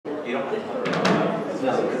You don't have to cover it.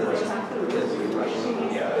 No, because it's just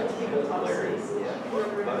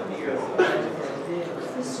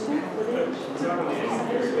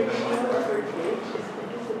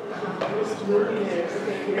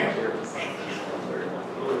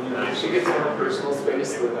She gets more personal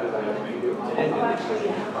space with that.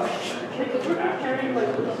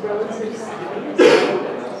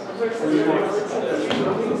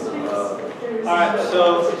 All right, so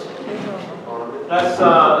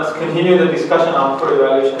let's continue the discussion on Fourier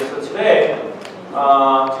evaluation. So today,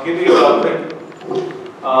 to give you a quick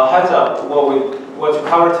heads up, what to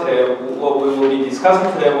cover today, what we will be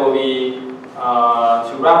discussing today will be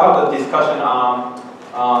to wrap up the discussion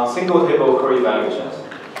on single table Fourier evaluations,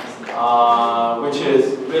 which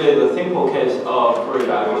is really the simple case of Fourier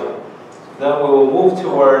evaluation. Then we will move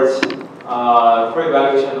towards Fourier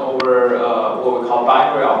evaluation over what we call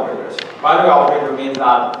binary operators. Binary operator means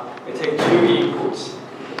that it takes two inputs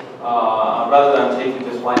rather than taking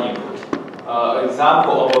just one input.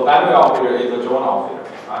 Example of a binary operator is a join operator,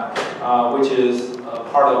 right? Which is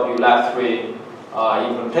part of your lab 3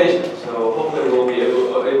 implementation. So hopefully we'll be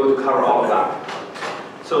able to cover all of that.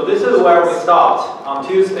 So this is where we stopped on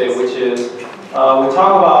Tuesday, which is we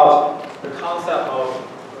talk about the concept of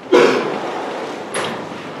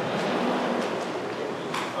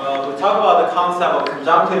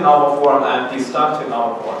conjunctive normal form and disjunctive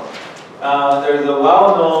normal form. There's a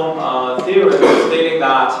well-known theorem stating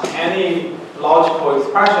that any logical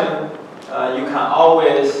expression you can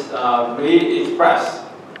always re-express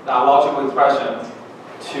that logical expression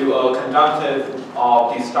to a conjunctive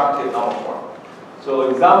or disjunctive normal form. So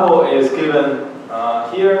example is given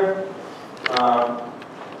here,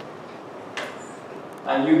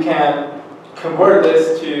 and you can convert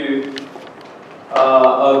this to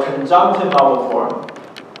a conjunctive normal form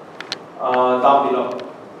down below.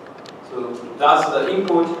 So that's the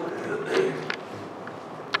input,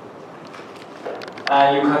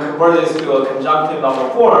 and you can convert this to a conjunctive normal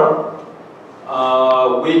form,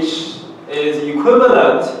 which is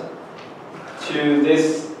equivalent to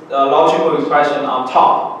this logical expression on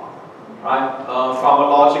top, right? From a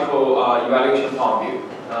logical evaluation point of view,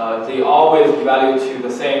 they always evaluate to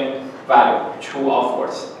the same value, true or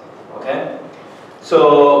false. Okay.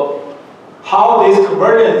 So how this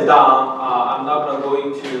conversion is done, I'm not going to go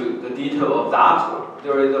into the detail of that.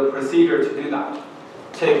 There is a procedure to do that.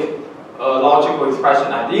 Take a logical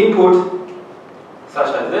expression at the input,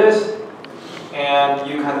 such as this, and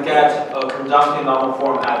you can get a conjunctive normal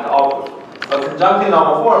form at the output. A conjunctive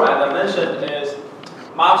normal form, as I mentioned, is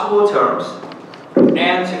multiple terms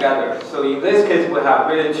and together. So in this case, we have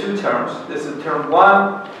really two terms. This is term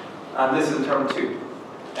 1, and this is term 2.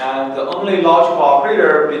 And the only logical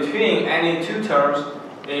operator between any two terms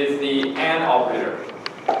is the AND operator.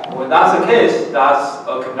 When that's the case, that's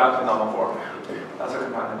a conjunctive normal form. That's a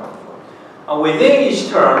conjunctive normal form. And within each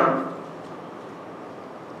term,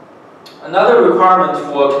 another requirement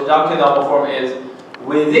for a conjunctive normal form is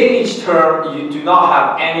within each term, you do not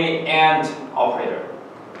have any AND operator.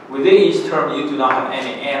 Within each term, you do not have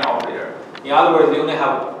any AND operator. In other words, you only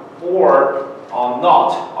have or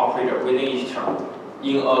not operator within each term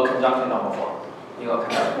in a conjunctive normal form.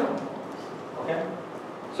 Okay?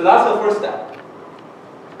 So that's the first step.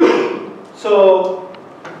 So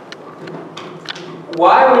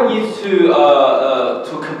why we need to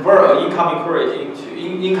convert an incoming query into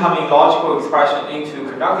incoming logical expression into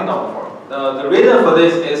conjunctive normal form? The reason for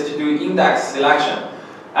this is to do index selection.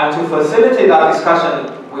 And to facilitate that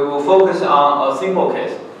discussion, we will focus on a simple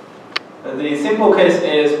case. The simple case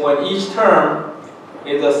is when each term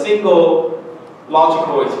is a single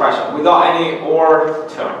logical expression without any OR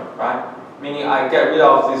term, right? Meaning I get rid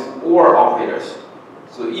of these OR operators.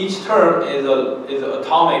 So each term is an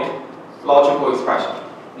atomic logical expression,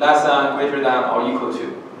 less than, greater than, or equal to.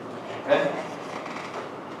 Okay?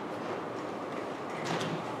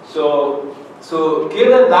 So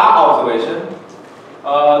given that observation,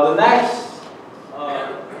 the next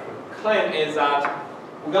claim is that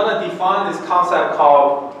we're going to define this concept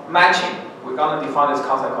called matching.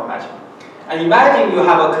 And imagine you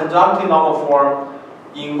have a conjunctive normal form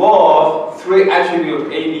involve 3 attributes A,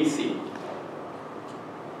 B, C.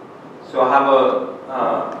 So I have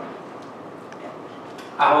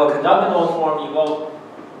a conjunctive normal form involve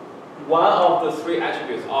one of the 3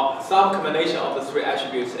 attributes, or some combination of the 3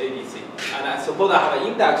 attributes A, B, C. And I suppose I have an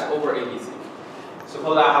index over A, B, C.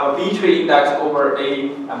 Suppose I have a B-tree index over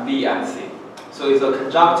A and B and C. So it's a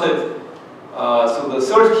conjunctive. So the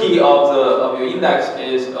search key of your index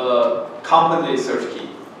is a composite search key.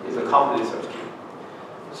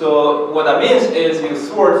 So what that means is you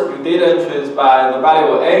sort your data entries by the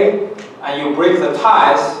value of A, and you break the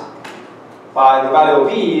ties by the value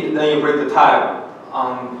of B, then you break the tie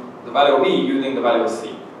on the value of B using the value of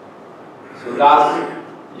C. So that's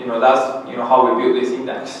how we build this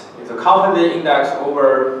index. It's a confidence index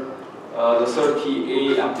over the search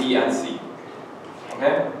key A and B and C.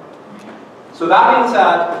 Okay. So that means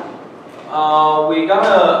that we're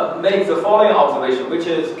gonna make the following observation, which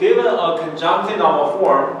is given a conjunctive normal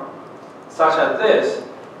form such as this,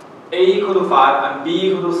 A equal to 5 and B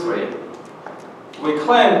equal to 3. We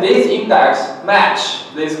claim this index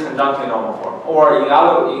match this conjunctive normal form, or the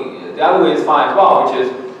other way is fine as well, which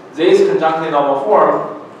is this conjunctive normal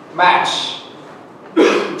form match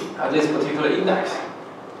this particular index.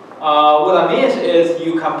 What that means is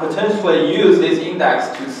you can potentially use this index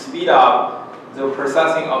to speed up the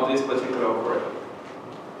processing of this particular query.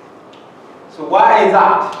 So why is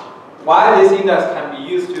that? Why this index can be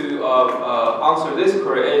used to answer this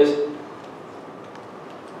query is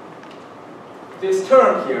this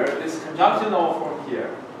term here, this conjunctive normal form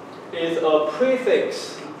here, is a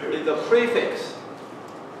prefix. Is a prefix.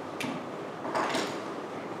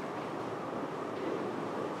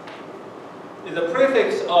 Is a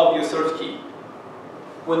prefix of your search key.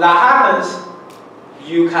 When that happens,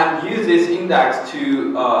 you can use this index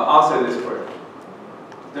to answer this query.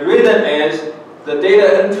 The reason is the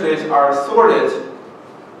data entries are sorted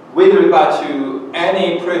with regard to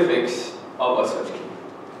any prefix of a search key.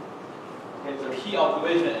 Okay, the key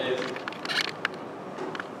observation is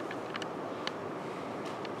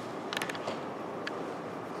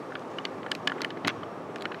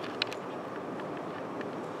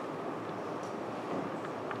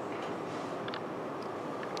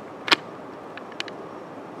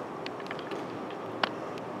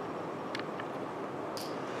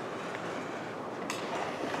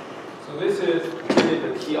this is really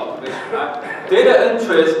the key observation, right? Data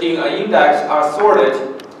entries in an index are sorted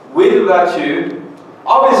with regard to,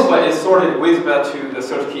 obviously it's sorted with regard to the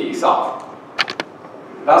search key itself.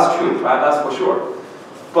 That's true, right? That's for sure.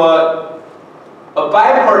 But a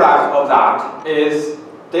byproduct of that is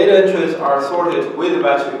data entries are sorted with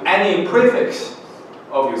regard to any prefix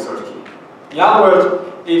of your search key. In other words,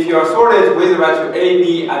 if you are sorted with regard to A,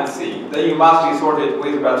 B, and C, then you must be sorted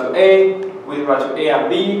with regard to A, with regard to A and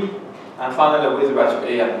B, and finally with regard to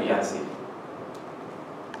A and B and C. Does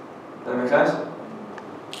that make sense?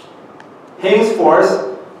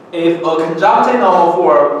 Henceforth, if a conjunctive normal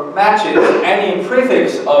form matches any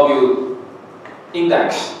prefix of your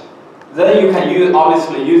index, then you can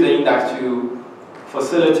obviously use the index to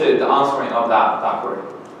facilitate the answering of that query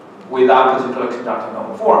with that particular conjunctive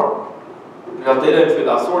normal form. Because data entries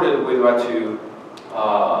are sorted with regard to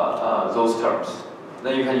those terms.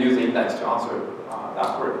 Then you can use the index to answer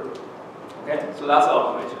that query. Okay, so that's the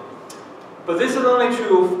observation. But this is only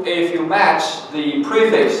true if you match the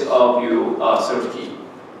prefix of your search key.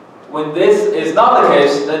 When this is not the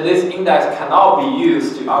case, then this index cannot be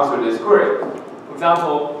used to answer this query. For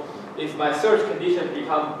example, if my search condition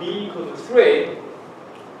becomes B equal to 3,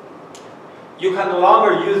 you can no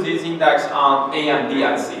longer use this index on A and B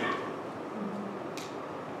and C.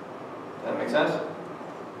 That make sense?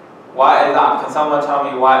 Why is that? Can someone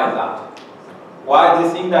tell me why is that? Why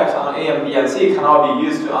this index on A and B and C cannot be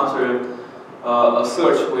used to answer a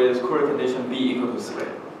search with query condition B equal to 3?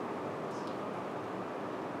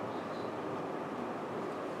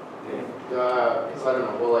 Okay. Because I don't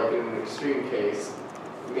know, well, like in an extreme case,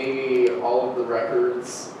 maybe all of the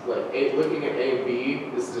records, like looking at A and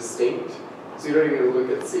B is distinct, so you don't even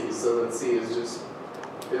look at C, so then C is just,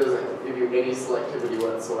 it doesn't give you any selectivity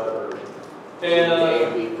whatsoever. And, A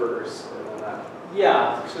and B first, and then that.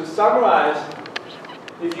 Yeah, to summarize,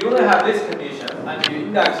 if you only have this condition and your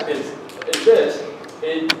index is this,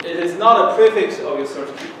 it is not a prefix of your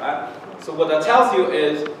search key, right? So what that tells you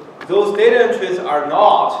is those data entries are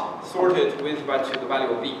not sorted with regard to the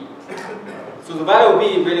value of B. So the value of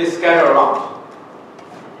B really scatter around.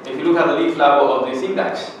 If you look at the leaf level of this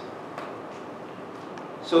index.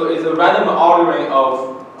 So it's a random ordering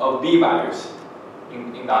of B values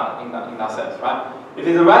in that sense, right? If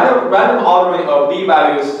it's a random ordering of B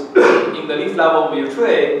values in the leaf level of your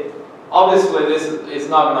tree, obviously this is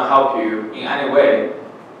not going to help you in any way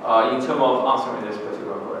in terms of answering this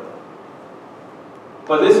particular query.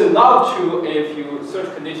 But this is not true if your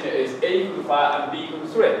search condition is A equal to 5 and B equal to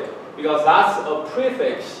 3, because that's a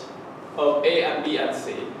prefix of A and B and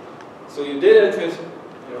C. So your data entries,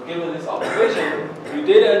 given this observation, your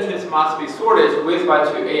data entries must be sorted with regard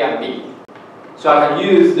to A and B. So I can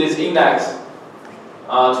use this index to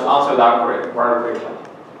answer that query very quickly,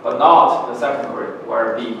 but not the second query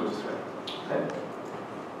where B equals 3. Okay.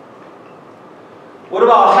 What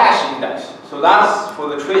about hash index? So that's for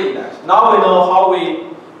the tree index. Now we know how we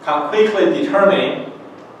can quickly determine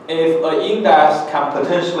if an index can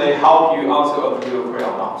potentially help you answer a particular query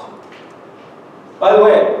or not. By the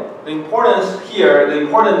way, the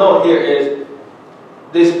important note here is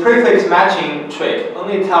this prefix matching trick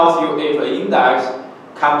only tells you if an index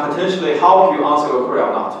can potentially help you answer a query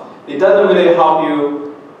or not. It doesn't really help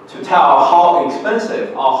you to tell how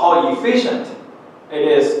expensive or how efficient it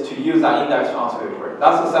is to use that index to answer your query.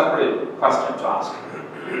 That's a separate question to ask.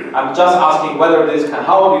 I'm just asking whether this can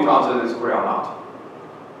help you to answer this query or not.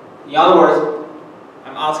 In other words,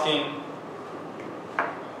 I'm asking,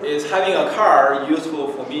 is having a car useful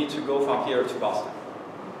for me to go from here to Boston?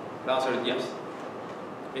 The answer is yes.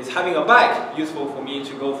 Is having a bike useful for me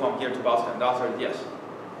to go from here to Boston? The answer is yes.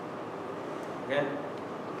 Okay?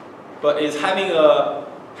 But is having a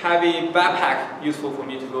heavy backpack useful for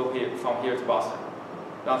me to go from here to Boston?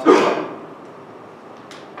 The answer is no.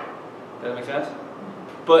 Does that make sense?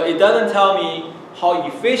 But it doesn't tell me how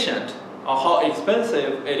efficient or how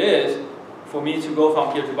expensive it is for me to go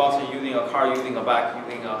from here to Boston using a car, using a bike,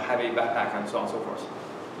 using a heavy backpack, and so on and so forth.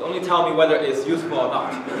 It only tells me whether it's useful or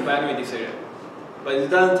not, manual decision. But it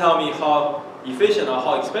doesn't tell me how efficient or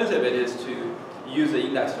how expensive it is to use the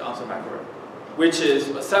index to answer my query, which is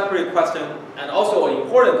a separate question and also an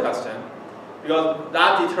important question, because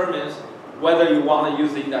that determines whether you want to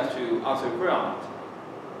use the index to answer the query or not.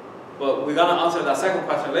 But we're going to answer that second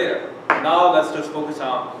question later. Now let's just focus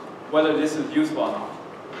on whether this is useful or not.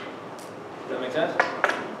 Does that make sense?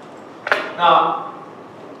 Now,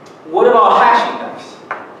 what about hash index?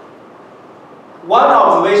 One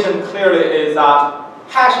observation clearly is that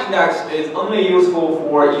hash index is only useful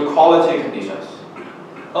for equality conditions.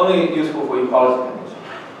 Only useful for equality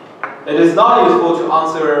conditions. It is not useful to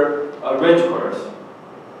answer range queries.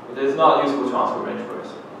 It is not useful to answer range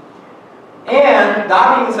queries. And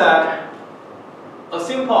that means that a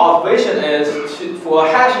simple observation is for a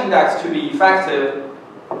hash index to be effective,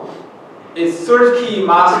 its search key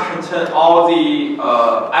must contain all the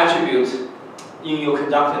attributes in your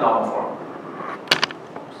conjunctive normal form.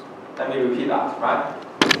 Let me repeat that, right?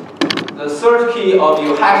 The search key of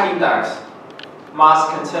your hash index must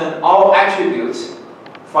contain all attributes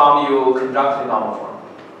from your conjunctive normal form.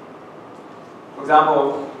 For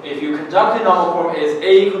example, if your conjunctive normal form is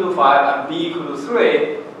A equal to 5 and B equal to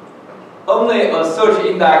 3, only a search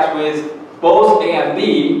index with both A and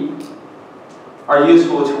B are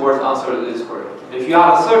useful towards answering this query. If you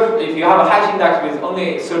have a hash index with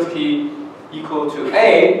only a search key equal to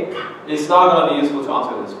A, it's not going to be useful to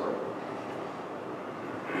answer this query.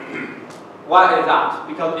 Why is that?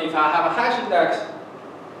 Because if I have a hash index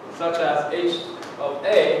such as H of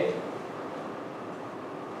A,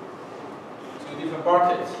 two different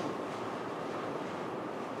buckets,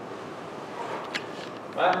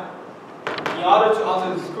 right? In order to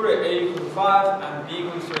answer this query, A equals to 5 and B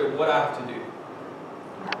equals to 3, what I have to do?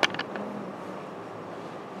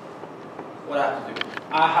 What I have to do?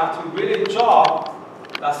 I have to really draw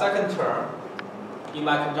that second term in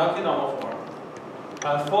my conjunctive normal form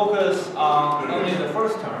and focus on only the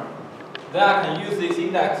first term. Then I can use this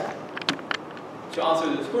index to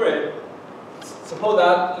answer this query. Suppose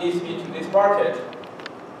that leads me to this bucket,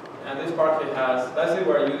 and this bucket has, let's say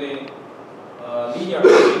we're using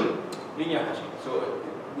linear hashing. So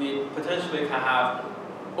we potentially can have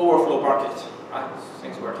overflow buckets, right?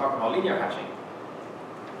 Since we're talking about linear hashing.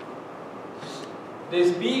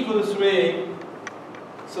 This B equals to 3,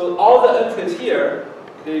 so all the entries here,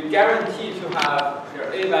 they guarantee to have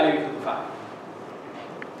their A value equal to 5.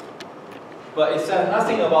 But it says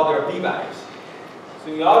nothing about their B values.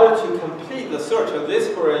 So in order to complete the search of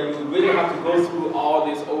this query, you really have to go through all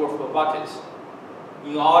these overflow buckets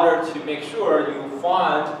in order to make sure you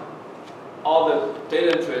find all the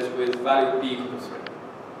data entries with value B equal to 3,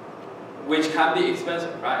 which can be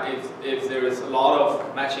expensive, right? If there is a lot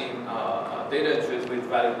of matching data entries with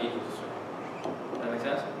value B equal to 3. Does that make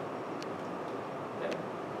sense? Yeah.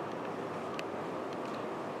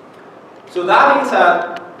 So that means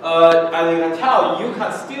that, as you can tell, you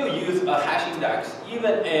can still use a hash index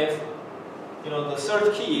even if the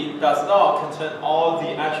search key does not contain all the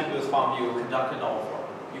attributes from your conjunctive normal form.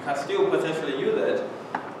 You can still potentially use it.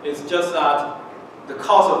 It's just that the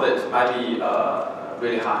cost of it might be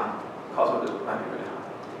really high.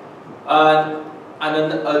 And then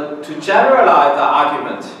to generalize the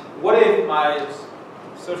argument, what if my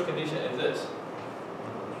search condition is this?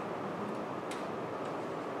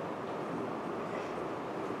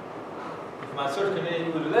 If my search condition is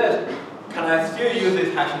equal to this, can I still use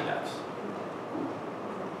this hash index?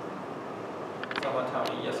 Someone tell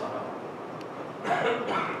me yes or no.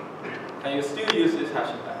 Can you still use this hash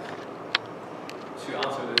index to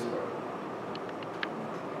answer this query?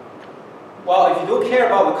 well, if you don't care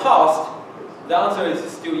about the cost, the answer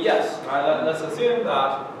is still yes. Right? Let's assume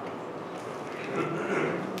that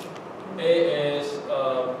a is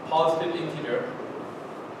a positive integer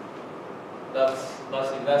that's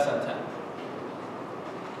less than 10.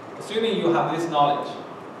 Assuming you have this knowledge,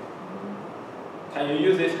 can you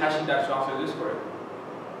use this hash index to answer this query?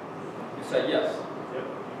 You say yes. Yep.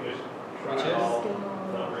 You just Which try is? all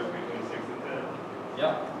numbers between 6 and 10.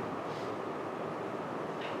 Yeah.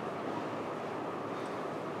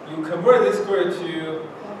 You convert this query to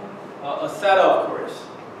a set of queries.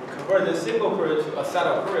 You convert this single query to a set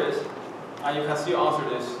of queries, and you can still answer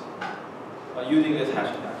this using this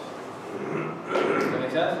hash index. Does that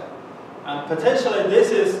make sense? And potentially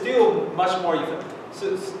this is still much more efficient.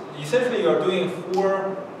 So essentially you're doing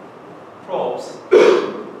 4 probes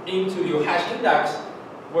into your hash index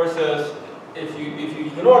versus if you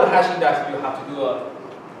ignore the hash index, you have to do a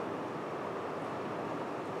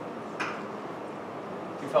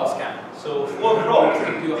key-value scan. So 4 probes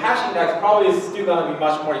into your hash index probably is still going to be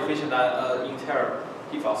much more efficient than an entire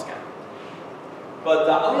key-value scan. But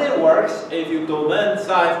that only works if your domain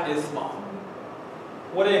size is small.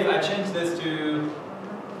 What if I change this to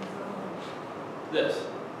this?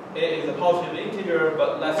 It is a positive integer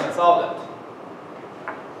but less than 1,000.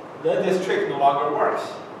 Then this trick no longer works.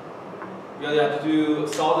 You have to do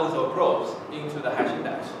thousands of probes into the hash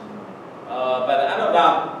index. By the end of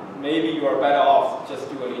that, maybe you are better off just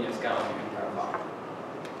do a linear scan of your entire file.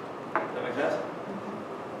 Does that make sense?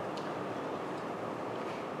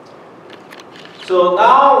 So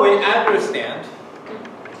now we understand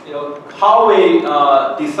how we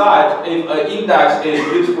decide if an index is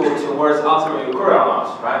useful towards answering your query or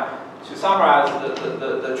not, right? To summarize,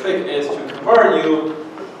 the trick is to convert your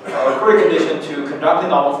query condition to conjunctive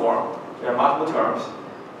normal form. There are multiple terms.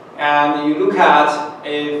 And you look at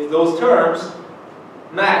if those terms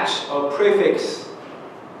match a prefix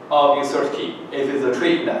of your search key, if it's a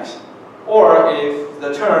tree index. Or if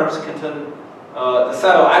the terms contain the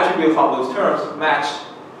set of attributes from those terms match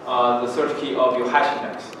the search key of your hash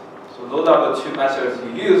index. So those are the 2 methods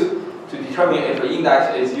you use to determine if an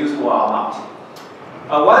index is useful or not.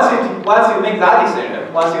 Once you make that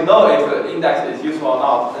decision, once you know if the index is useful or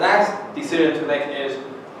not, the next decision to make is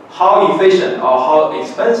how efficient or how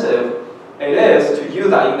expensive it is to use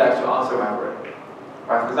that index to answer my query.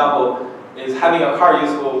 Right? For example, is having a car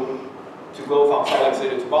useful to go from Salt Lake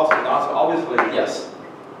City to Boston? The answer obviously yes.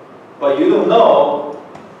 But you don't know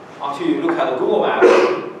until you look at the Google map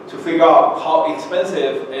to figure out how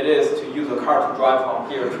expensive it is to use a car to drive from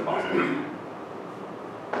here to Boston.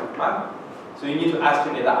 Right? So you need to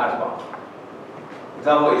estimate that as well. For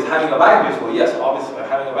example, is having a bike useful? Yes, obviously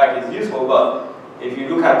having a bike is useful, but if you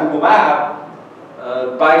look at Google Map,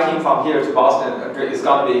 biking from here to Boston is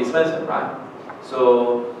going to be expensive, right?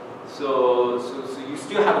 So you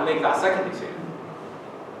still have to make that second decision.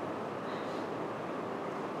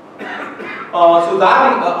 So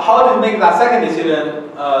that how to make that second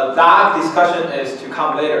decision, that discussion is to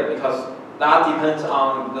come later because that depends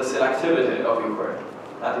on the selectivity of your query.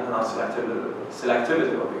 That depends on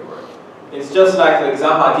selectivity of your query. It's just like the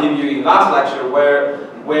example I gave you in last lecture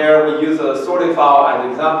where we use a sorted file as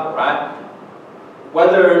an example, right?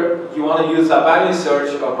 Whether you want to use a binary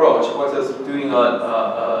search approach versus doing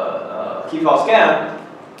a key-value scan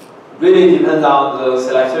really depends on the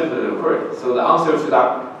selectivity of the query. So the answer to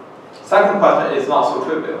that second question is not so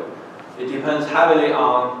trivial. It depends heavily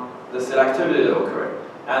on the selectivity of the query.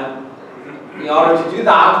 And in order to do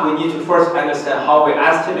that, we need to first understand how we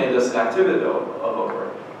estimate the selectivity of a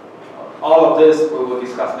query. All of this we will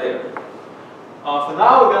discuss later. For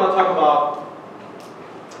now, we're going to talk about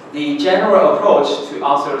the general approach to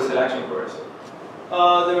answer the selection queries.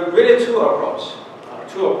 There are really two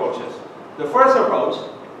approaches. The first approach,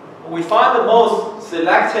 we find the most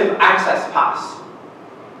selective access path,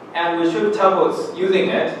 and we should tables using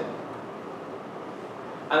it,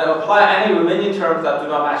 and apply any remaining terms that do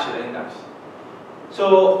not match the index.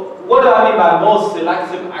 So what do I mean by most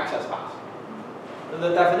selective access path?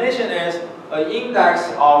 The definition is an index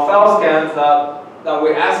of file scans that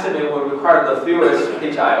we estimate will require the fewest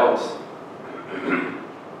HIOs.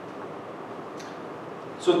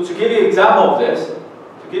 So to give you an example of this,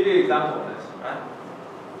 right?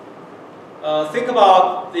 Think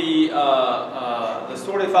about the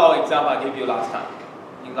sorted file example I gave you last time,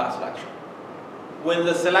 in last lecture. When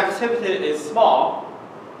the selectivity is small,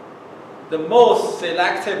 the most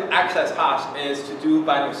selective access path is to do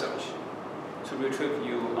binary search to retrieve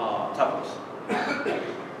your tuples.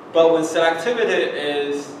 But when selectivity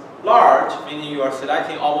is large, meaning you are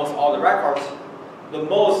selecting almost all the records, the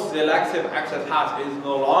most selective access path is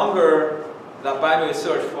no longer that binary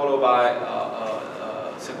search followed by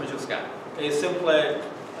sequential scan. It's simply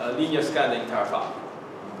linear scan the entire file.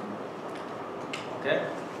 Okay,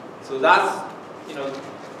 so that's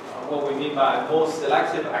what we mean by most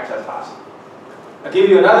selective access path. I'll give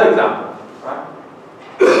you another example. Right?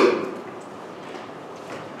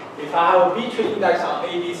 If I have a B tree index on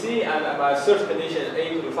A, B, C, and my search condition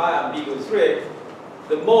A equal to 5 and B equal to 3,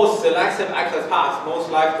 the most selective access path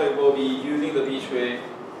most likely will be using the B tree,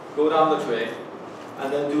 go down the tree,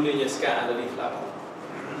 and then do linear scan at the leaf level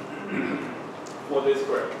for this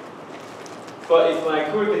query. But if my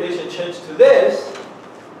query condition changes to this,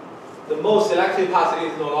 the most selective path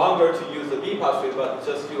is no longer to use the B path tree, but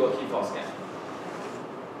just do a key fault scan.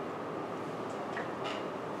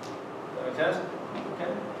 Does that make sense?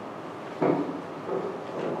 Okay.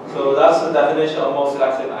 So that's the definition of most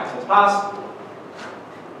selective access path.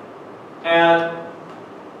 And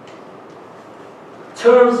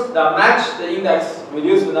terms that match the index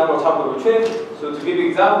reduce the number of tuples retrieved. So to give you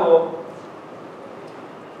an example,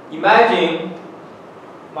 imagine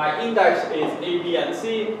my index is A, B, and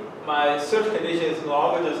C. My search condition is no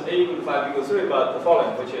longer just A equal to 5, B equal to 3, but the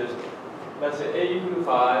following, which is, let's say A equal to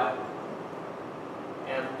 5,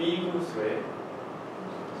 and B equal to 3,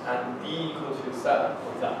 and D equal to 7,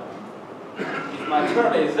 for example. If my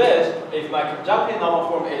term is this, if my conjunctive normal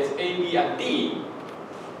form is A, B, and D,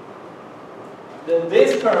 then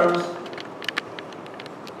these terms,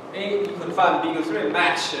 A equal to 5 and B equal to 3,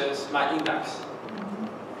 matches my index.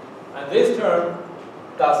 And this term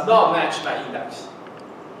does not match my index.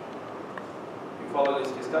 You follow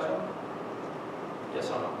this discussion? Yes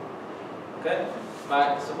or no? Okay?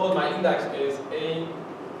 Suppose my index is A,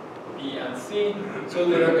 B, and C, so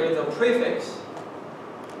there is a prefix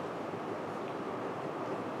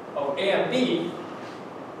of A and B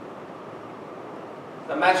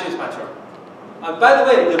that matches my term. And by the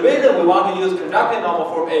way, the reason we want to use conjunctive normal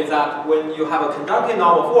form is that when you have a conjunctive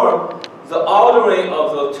normal form, the ordering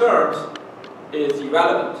of the terms is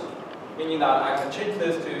irrelevant, meaning that I can change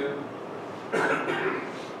this to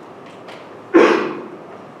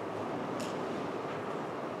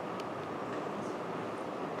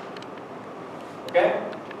okay?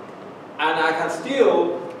 And I can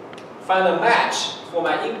still find a match for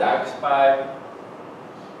my index by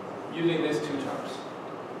using these two terms.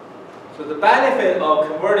 So the benefit of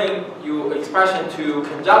converting your expression to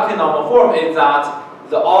conjunctive normal form is that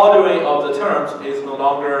the ordering of the terms is no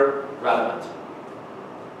longer relevant.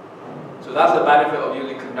 So that's the benefit of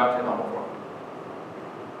using conjunctive normal form.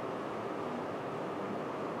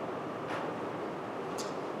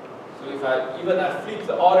 So if I flip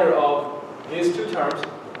the order of these two terms,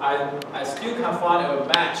 I still can find a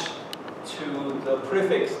match to the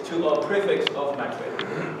prefix of my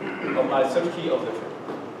tree, of my search key of the tree.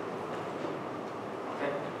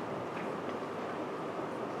 Okay.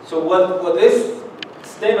 So what this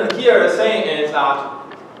statement here is saying is that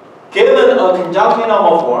given a conjunctive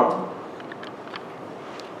normal form,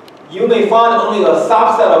 you may find only a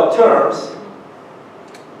subset of terms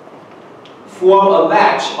form a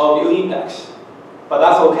match of your index, but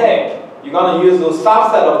that's okay. You're going to use those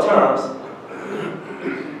subset of terms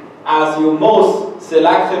as your most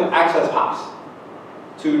selective access path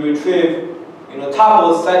to retrieve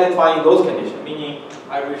tuples satisfying those conditions, meaning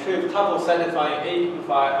I retrieve tuples satisfying A equal to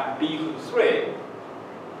 5 and B equal to 3.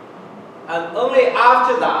 And only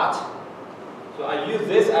after that, so I use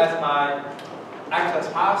this as my access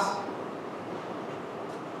path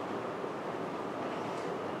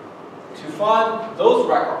to find those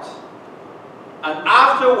records. And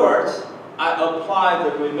afterwards, I apply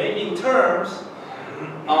the remaining terms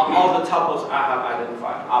on all the tuples I have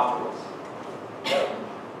identified afterwards.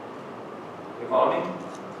 You follow me?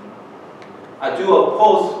 I do a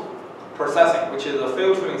post-processing, which is a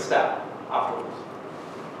filtering step afterwards.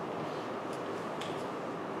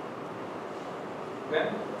 Okay?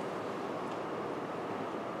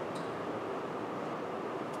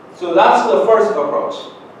 So that's the first approach.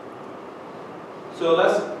 So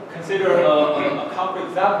let's consider a concrete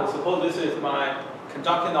example. Suppose this is my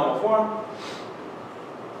conjunctive normal form.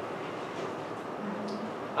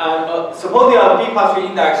 And suppose you have a B plus 3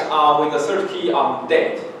 index with a search key on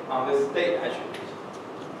date, on this date attribute.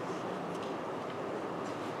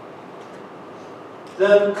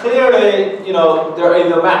 Then clearly, there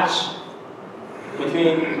is a match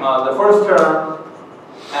between the first term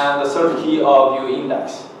and the search key of your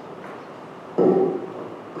index.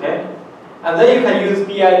 Okay? And then you can use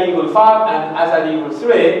BID equal to 5 and SID equal to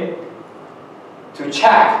 3 to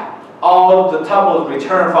check all the tuples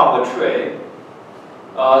returned from the tree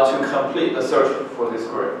to complete the search for this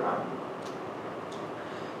query.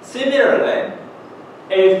 Similarly,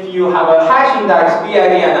 if you have a hash index BID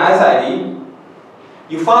and SID,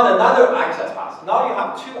 you find another access path. Now you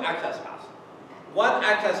have two access paths. One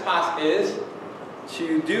access path is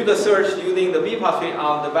to do the search using the bpath tree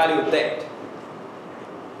on the value date,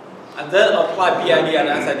 and then apply BID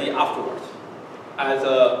and SID afterwards as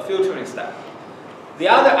a filtering step. The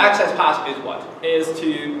other access path is what? Is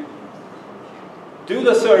to do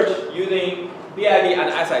the search using BID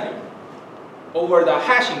and SID over the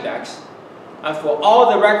hash index, and for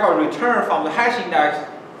all the record returned from the hash index,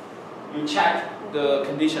 you check the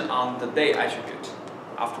condition on the date attribute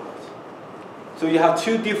afterwards. So you have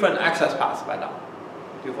two different access paths by now.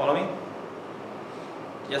 Do you follow me?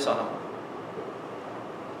 Yes or no?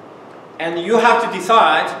 And you have to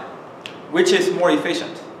decide which is more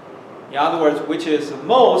efficient. In other words, which is the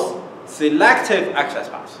most selective access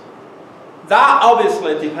path. That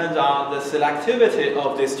obviously depends on the selectivity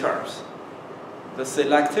of these terms. The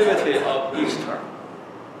selectivity of each term.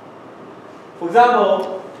 For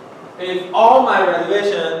example, if all my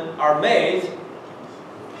reservations are made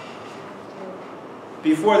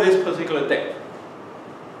before this particular date,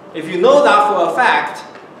 if you know that for a fact,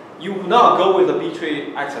 you will not go with the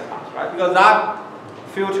B-tree access path, right? Because that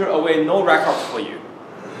filters away no records for you.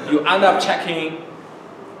 You end up checking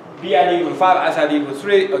BID equals 5, SID equals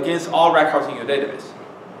 3 against all records in your database.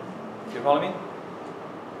 Do you follow me?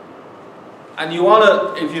 And you want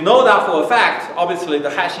to, if you know that for a fact, obviously the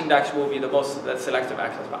hash index will be the most selective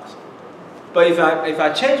access path. But if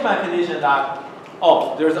I change my condition that,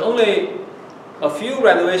 oh, there's only a few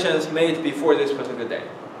reservations made before this particular date,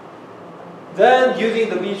 then using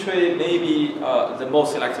the B-tree may be the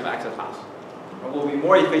most selective access path. It will be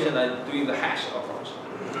more efficient than doing the hash approach.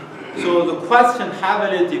 So the question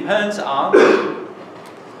heavily depends on,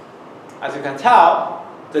 as you can tell,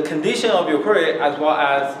 the condition of your query as well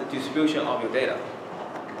as the distribution of your data.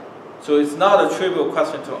 So it's not a trivial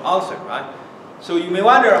question to answer, right? So you may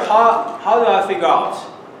wonder, how do I figure out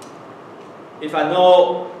if I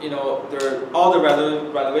know, all the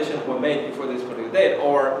reservations were made before this particular date,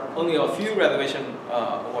 or only a few reservations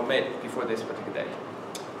were made before this particular date?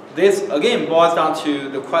 This again boils down to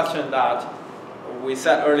the question that we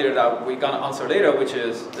said earlier that we're going to answer later, which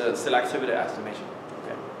is the selectivity estimation.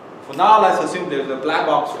 Okay. For now, let's assume there's a black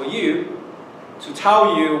box for you to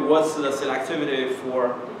tell you what's the selectivity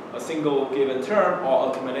for a single given term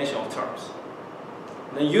or a combination of terms.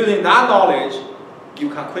 Then using that knowledge, you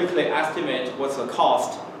can quickly estimate what's the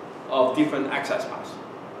cost of different access paths.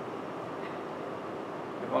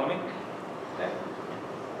 You follow me? Okay.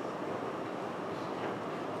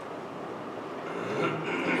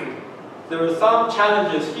 There are some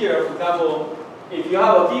challenges here. For example, if you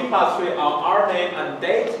have a bpath tree on R name and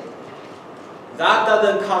date, that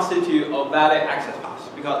doesn't constitute a valid access path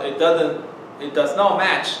because it does not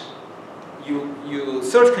match you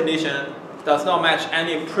search condition does not match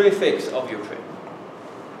any prefix of your tree.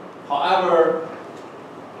 However,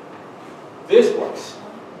 this works,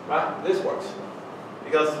 right? This works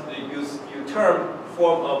because you term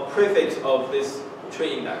form a prefix of this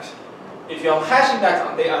tree index. If your hash index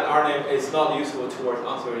on date and R name is not useful towards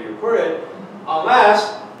answering your query,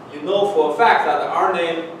 unless you know for a fact that the R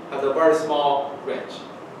name has a very small range.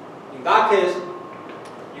 In that case,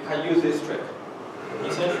 you can use this trick.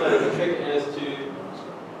 Essentially, the trick is to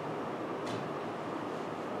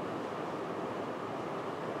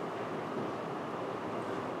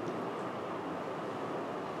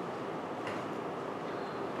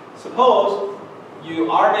suppose your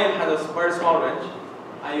R name has a very small range,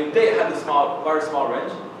 and your date has a very small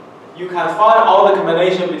range. You can find all the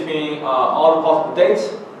combination between all the possible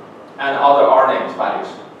dates and other R names values,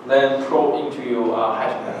 then probe into your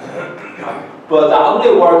hash index. But that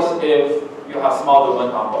only works if you have smaller one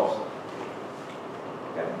on both.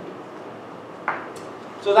 Okay.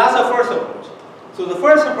 So that's the first approach. So the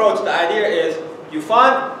first approach, the idea is you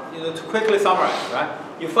find, to quickly summarize, right?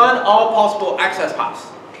 You find all possible access paths.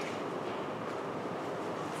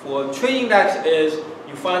 For tree index is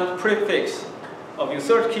you find prefix of your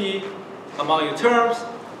search key among your terms.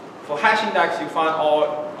 For hash index, you find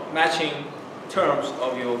all matching terms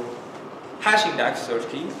of your hash index search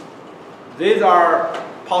key. These are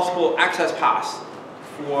possible access paths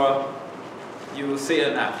for your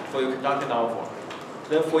CNF, for your conjunctive number form.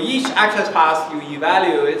 Then for each access path, you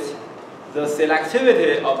evaluate the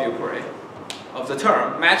selectivity of your query, of the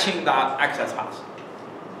term, matching that access path.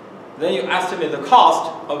 Then you estimate the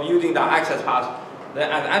cost of using that access path. Then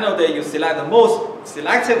at the end of the day, you select the most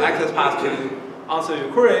selective access path to answer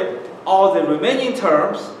your query. All the remaining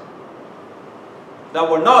terms that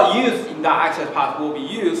were not used in that access path will be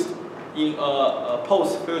used in a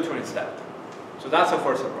post-filtering step. So that's the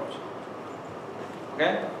first approach.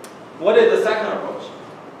 Okay? What is the second approach?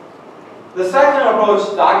 The second approach,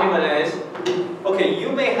 the argument is, okay,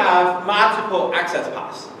 you may have multiple access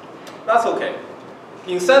paths. That's okay.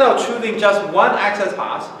 Instead of choosing just one access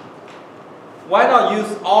path, why not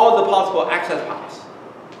use all the possible access paths?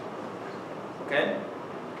 Okay?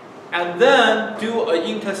 And then do an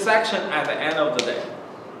intersection at the end of the day.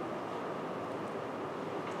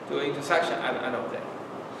 Do an intersection at the end of the day.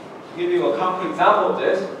 Give you a concrete example of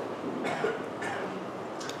this.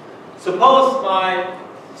 Suppose my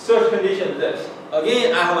search condition is this.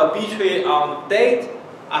 Again, I have a B tree on date.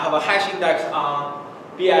 I have a hash index on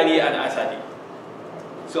BID and SID.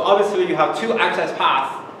 So obviously you have two access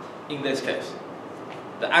paths in this case.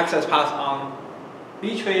 The access path on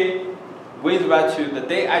B tree with respect to the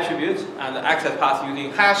date attributes and the access path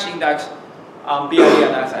using hash index on BID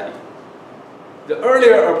and SID. The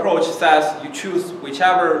earlier approach says you choose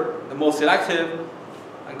whichever the most selective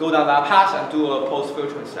and go down that path and do a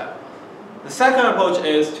post-filtering step. The second approach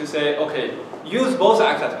is to say, okay, use both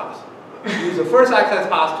access paths. Use the first access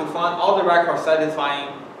path to find all the records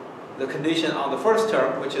satisfying the condition on the first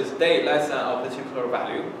term, which is date less than a particular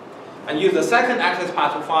value. And use the second access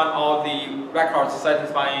path to find all the records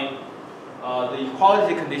satisfying the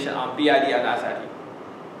equality condition on BID and SID.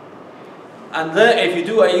 And then if you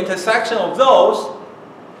do an intersection of those,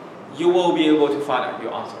 you will be able to find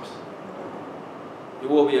your answers. You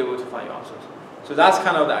will be able to find your answers. So that's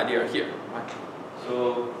kind of the idea here. Right?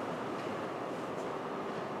 So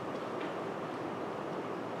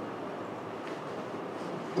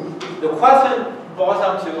the question boils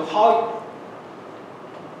down to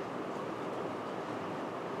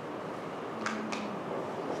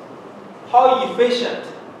how efficient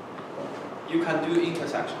you can do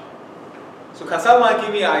intersection. So can someone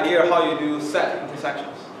give me an idea how you do set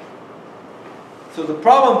intersections? So the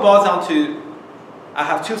problem boils down to, I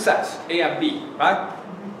have two sets, A and B, right?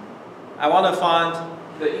 I want to find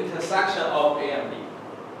the intersection of A and B.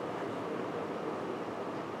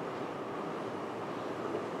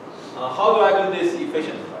 How do I do this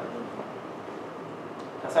efficiently?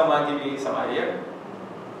 Can someone give me some idea?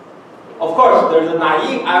 Of course, there's a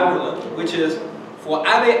naive algorithm, which is for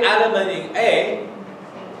every element in A,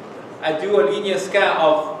 I do a linear scan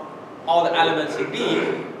of all the elements in B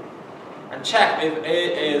and check if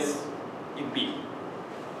A is in B.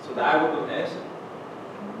 So the algorithm is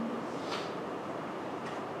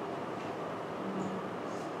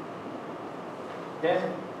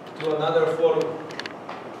do another for loop.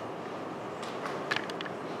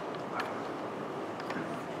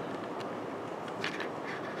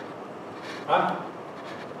 Huh?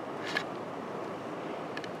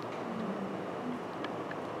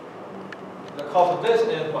 The cost of this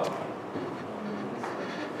is what?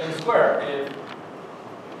 N squared is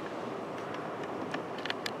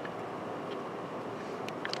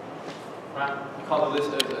right? The cost of this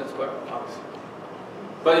is N squared, obviously.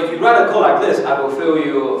 But if you write a code like this, I will fill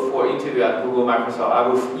you for interview at Google, Microsoft. I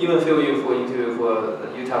will even fill you for interview for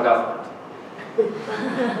the Utah government.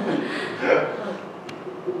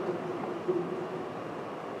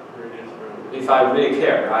 If I really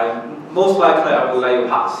care, most likely I will let you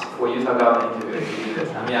pass for Utah government interview if you do this.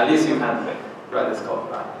 I mean, at least you can write this code,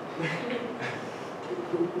 right?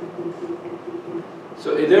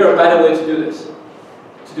 So is there a better way to do this?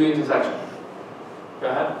 To do intersection? Go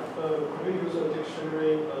ahead. Could we use a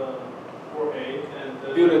dictionary for A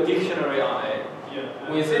and build a dictionary on A? Yeah.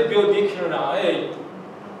 When you say build dictionary on A,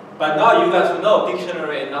 but now you guys will know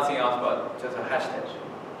dictionary is nothing else but just a hash tag.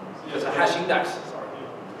 Just a hash index. Sorry.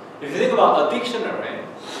 If you think about a dictionary,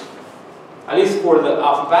 at least for the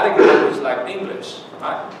alphabetic language like English,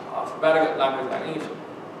 right? Alphabetic language like English,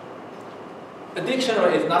 a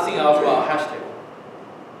dictionary is nothing else but a hash table,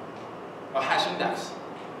 a hash index,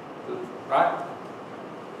 right?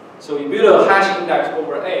 So you build a hash index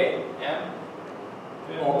over A, yeah?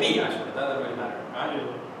 Or B actually, it doesn't really matter, right?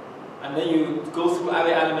 Yeah. And then you go through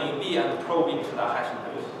every element in B and probe into that hash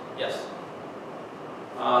index. Yes.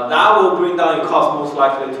 That will bring down your cost most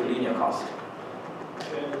likely to linear cost.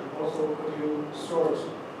 And also, could you sort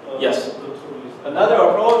Yes. the two lists? Another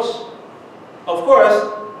approach, of course,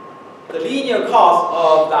 the linear cost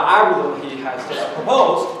of the algorithm he has just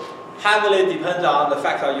proposed heavily depends on the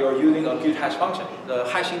fact that you're using a good hash function. The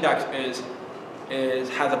hash index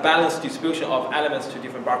has a balanced distribution of elements to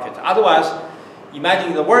different buckets. Otherwise,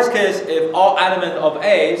 imagine the worst case if all elements of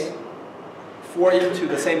A's fall into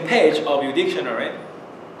the same page of your dictionary,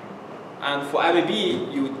 and for every B,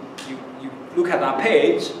 you look at that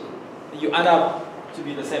page, you end up to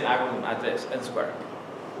be the same algorithm as this, N squared.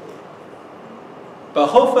 But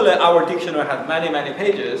hopefully our dictionary has many, many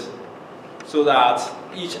pages so that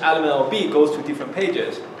each element of B goes to different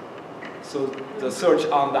pages. So the search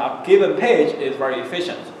on that given page is very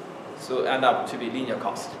efficient. So end up to be linear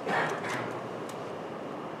cost. Does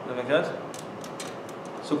that make sense?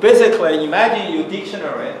 So basically, imagine your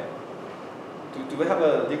dictionary. Do we have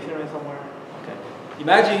a dictionary somewhere? Okay.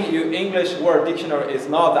 Imagine your English word dictionary is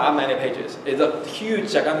not that many pages. It's a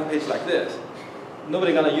huge, gigantic page like this.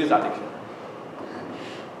 Nobody's gonna use that dictionary.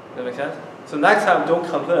 Does that make sense? So next time, don't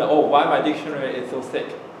complain. Oh, why my dictionary is so thick,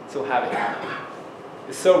 so heavy?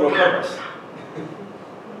 It serves a purpose.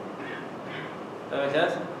 Does that make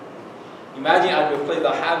sense? Imagine I replace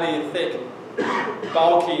a heavy, thick,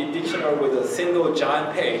 bulky dictionary with a single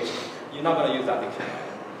giant page. You're not going to use that dictionary.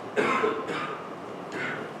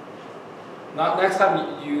 Now, next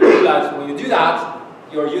time you realize when you do that,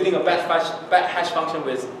 you're using a batch hash function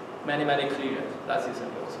with many, many clearance. That's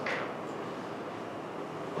essential.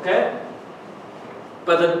 Okay?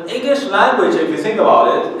 But the English language, if you think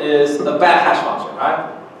about it, is a bad hash function, right?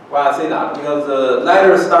 Why I say that? Because the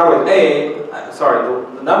letters start with A,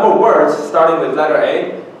 the number of words starting with letter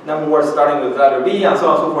A, number of words starting with letter B, and so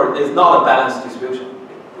on and so forth, is not a balanced distribution.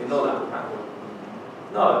 We know that, right?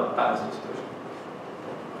 Not a balanced distribution.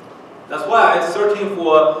 That's why searching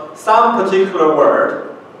for some particular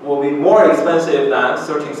word will be more expensive than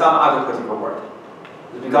searching some other particular word.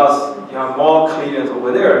 Because you have more clearance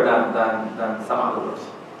over there than some other words.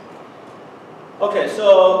 Okay,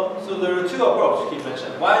 so there are two approaches he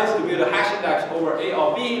mentioned. One is to build a hash index over A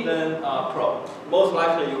or B, then probe. Most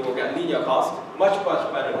likely you will get linear cost, much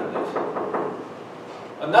better than this.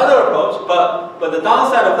 Another approach, but the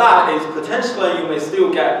downside of that is potentially you may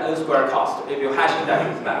still get n-squared cost if your hash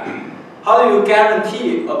index is bad. How do you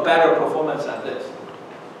guarantee a better performance than this?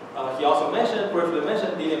 He also briefly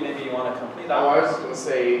mentioned, Dylan, maybe you want to complete that. Oh, I was just going to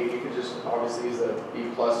say, you could just obviously use a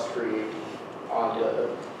B+ tree on the...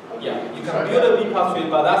 Yeah, you can build a B+ tree,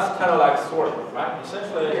 but that's kind of like sorting, right?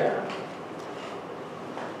 Essentially, yeah.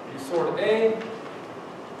 You sort A.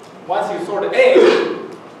 Once you sort A,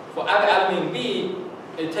 for every element in B,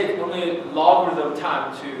 it takes only logarithm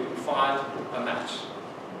time to find a match.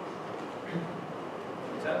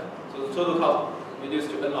 Make sense? So the total cost reduced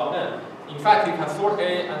to n log n. In fact, you can sort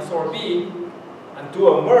A and sort B and do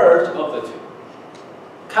a merge of the two.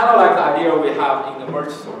 Kind of like the idea we have in the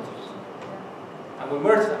merge sort. And we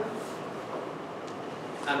merge them.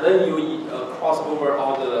 And then you cross over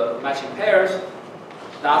all the matching pairs.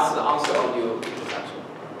 That's the answer of your intersection.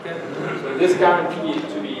 Okay? So this guaranteed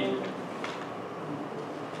to be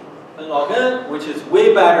n log n, which is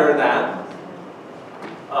way better than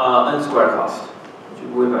n-squared cost. Which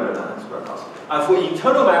is way better than n-squared cost. And for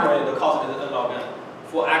internal memory, the cost is n log n.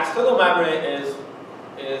 For external memory is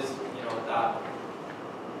that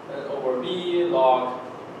n over b log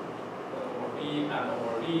n over b and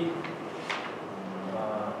over b.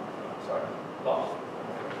 Log.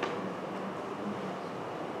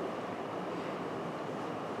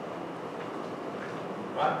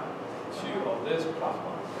 Right? 2 of this plus 1.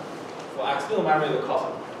 For external memory, the cost.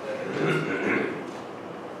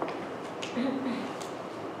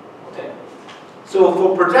 Okay. So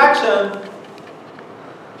for projection,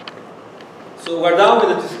 so we're done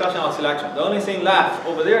with the discussion on selection. The only thing left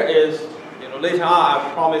over there is, later on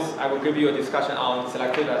I promise I will give you a discussion on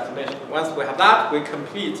selective estimation. Once we have that, we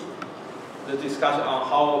complete the discussion on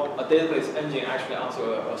how a database engine actually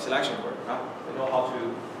answers a selection query. Right? We know how to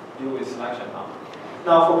deal with selection now.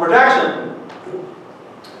 Now for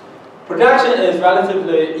projection is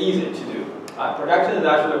relatively easy to do. Projection is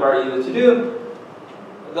actually very easy to do.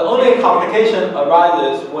 The only complication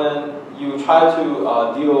arises when you try to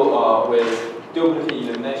deal with duplicate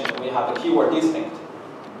elimination, when you have the keyword distinct.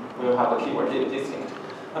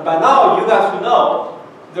 And by now, you guys should know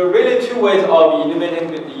there are really two ways of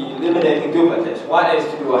eliminating duplicates. One is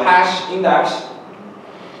to do a hash index.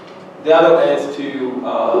 The other is to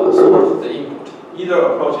sort the input. Either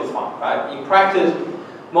approach is fine, right? In practice,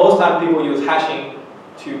 most time people use hashing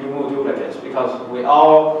to remove duplicates because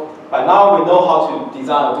by now we know how to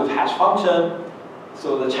design a good hash function.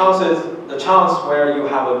 So the chance where you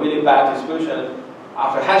have a really bad distribution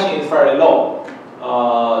after hashing is very low.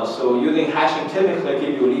 So using hashing typically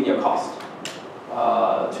gives you linear cost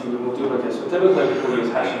to remove duplicates. So typically people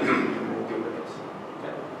use hashing to remove duplicates.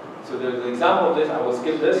 Okay. So there's an example of this. I will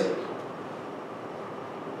skip this.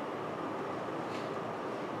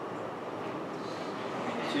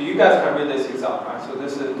 So you guys can read this yourself, right? So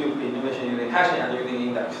this is duplicate elimination using hashing and using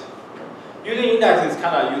index. Okay. Using index is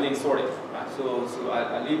kind of using sorting, right? So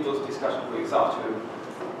I leave those discussions for yourself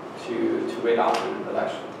to read after the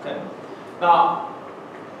lecture. Okay. Now,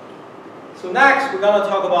 so next we're going to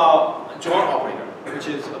talk about join operator, which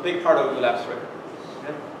is a big part of the lab script. Okay.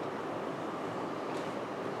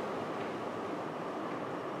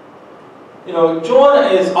 join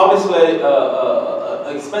is obviously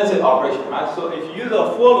an expensive operation, right? So if you use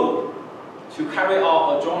a for loop to carry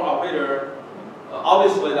out a join operator,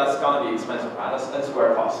 obviously that's going to be expensive, right? That's n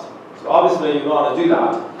squared cost. So obviously you don't want to do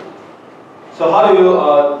that. So how do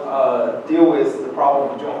you deal with the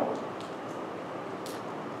problem of join?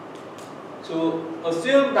 So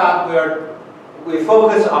assume that we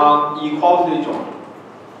focus on equality join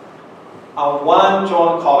on one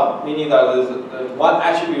join column, meaning that there's one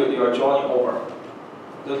attribute you are joining over.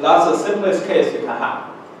 So that's the simplest case you can have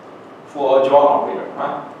for a join operator,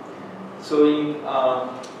 right? So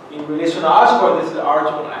in relational algebra, this is R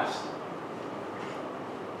join S.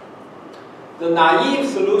 The naive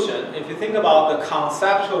solution, if you think about the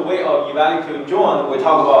conceptual way of evaluating join we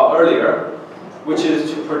talked about earlier, which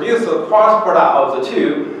is to produce a cross product of the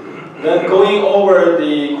two, then going over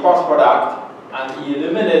the cross product and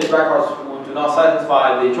eliminate records who do not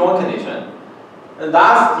satisfy the join condition. And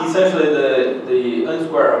that's essentially the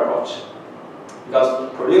n-squared approach.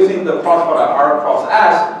 Because producing the cross product R cross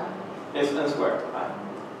S is n-squared. Right?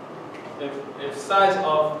 If size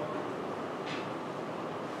of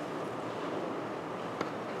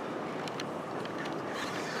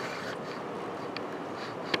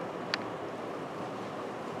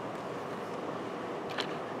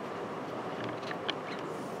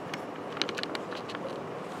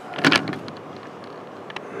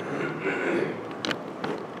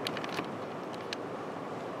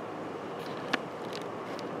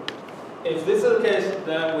if this is the case,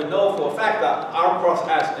 then we know for a fact that R cross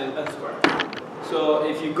S is n-squared. So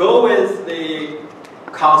if you go with the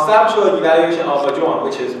conceptual evaluation of a join,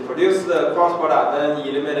 which is produce the cross product, then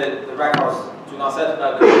eliminate the records do not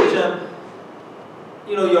satisfy the condition,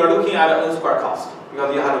 you are looking at an n-squared cost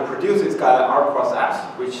because you have to produce this guy R cross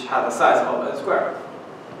S, which has a size of n-squared.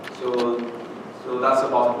 So that's the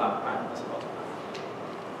bottom line, right? That's the bottom line.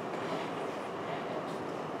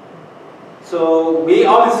 So we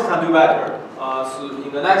obviously can do better. So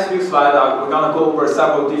in the next few slides, we're going to go over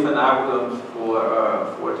several different algorithms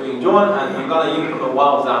for doing join, and we're going to implement one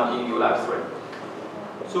of them in ULab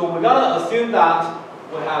 3. So we're going to assume that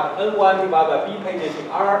we have n1 divided by b pages in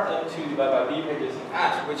R, n2 divided by b pages in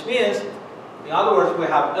S, which means, in other words, we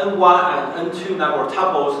have n1 and n2 number of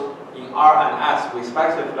tuples in R and S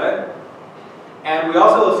respectively. And we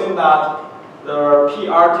also assume that there are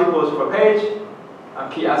PR tuples per page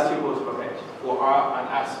and PS tuples per page for R and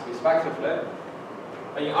S respectively.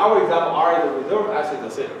 And in our example, R is a reserve, S is a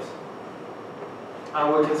series. And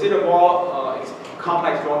we'll consider more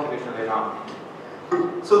complex join condition later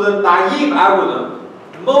on. So the naive algorithm,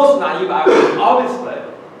 most naive algorithm obviously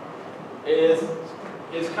is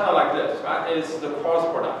kind of like this, right? It's the cross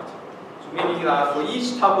product. So meaning that for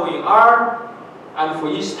each tuple in R and for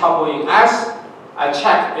each tuple in S, I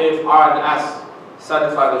check if R and S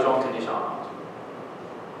satisfy the join condition or not.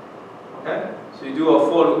 Okay? So you do a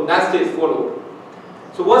for loop, nested for loop.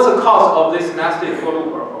 So what's the cost of this nested for loop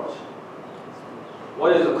approach?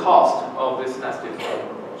 What is the cost of this nested for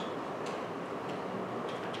loop approach?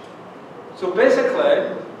 So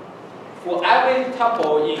basically, for every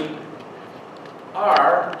tuple in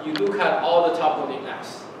R, you look at all the tuples in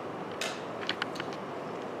S.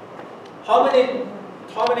 How many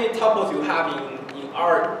tuples you have in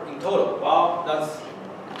R in total? Well, that's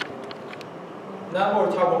number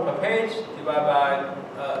of tuples per page divided by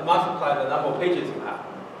multiply the number of pages you have.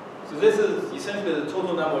 So this is essentially the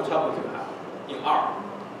total number of tuples you have in R.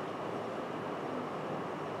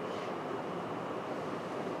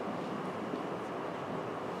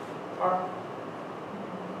 R.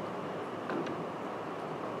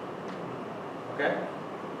 Okay?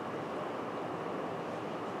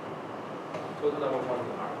 Total number of tuples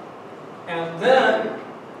in R. And then,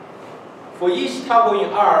 for each tuple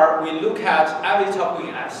in R, we look at every tuple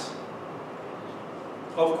in S.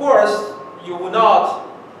 Of course, you will not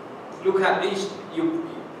look at each.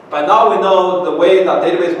 By now we know the way that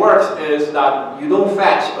database works is that you don't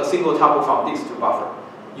fetch a single tuple from disk to buffer.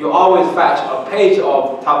 You always fetch a page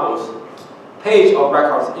of tuples, page of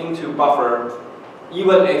records into buffer,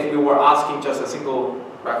 even if you were asking just a single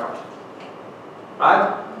record.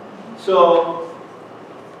 Right? So,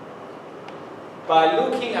 by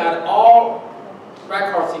looking at all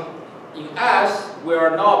records in S, we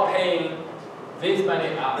are not paying this many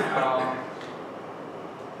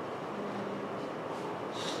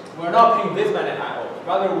we're not paying this many IOs.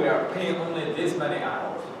 Rather, we are paying only this many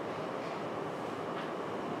IOs.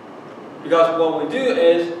 Because what we do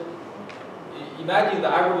is, imagine the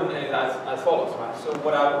algorithm is as follows, right? So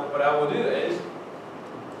what I will do is,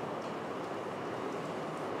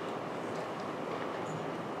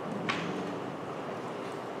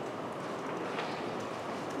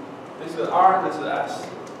 This is R, this is S.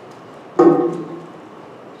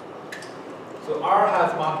 So R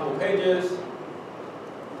has multiple pages,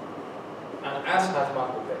 and S has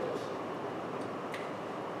multiple pages.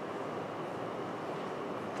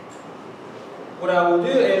 What I will do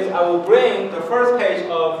is I will bring the first page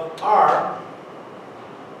of R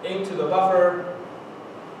into the buffer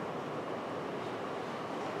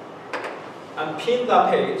and pin that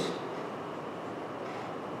page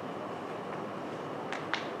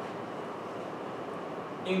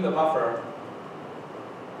in the buffer.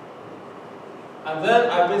 And then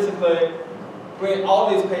I basically bring all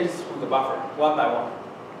these pages through the buffer, one by one.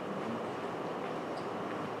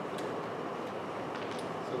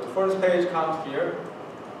 So the first page comes here.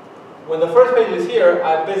 When the first page is here,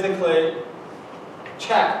 I basically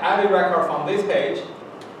check every record from this page.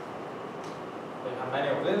 You have many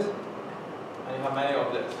of this, and you have many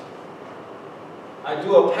of this. I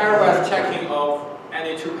do a pairwise checking of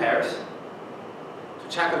any two pairs to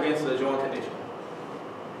check against the join condition.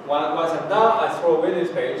 Once I'm done, I throw away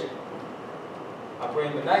this page. I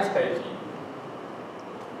bring the next page in,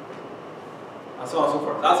 and so on and so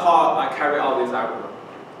forth. That's how I carry out this algorithm.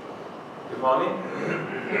 You follow me?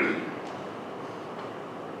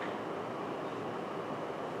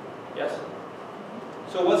 Yes?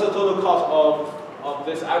 So what's the total cost of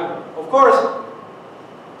this algorithm? Of course,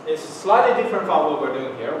 it's slightly different from what we're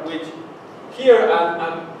doing here, which here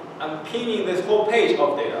I'm pinning this whole page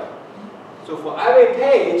of data. So for every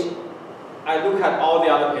page, I look at all the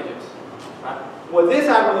other pages. Right? What this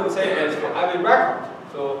algorithm says is for every record.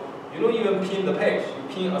 So you don't even pin the page, you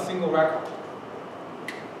pin a single record.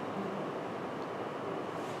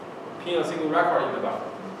 Pin a single record in the buffer.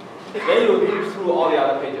 Then you read through all the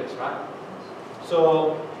other pages, right?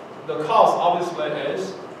 So the cost obviously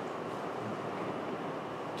is,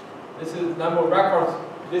 this is number of records,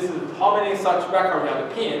 this is how many such records you have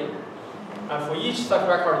to pin, and for each such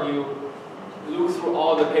record you look through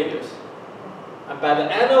all the pages. And by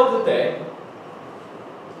the end of the day,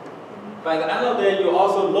 you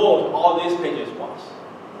also load all these pages once.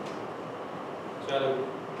 So you have to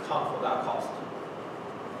count for that cost.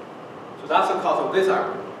 So that's the cost of this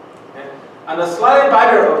algorithm. Okay? And the slightly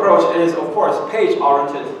better approach is, of course,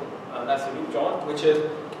 page-oriented. That's the loop join, which is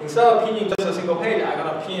instead of pinning just a single page, I'm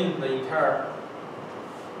going to pin the entire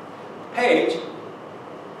page.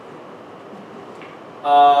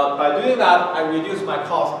 By doing that, I reduce my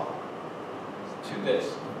cost to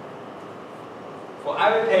this. For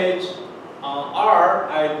every page on R,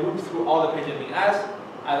 I loop through all the pages in S.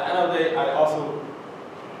 At the end of the day, I also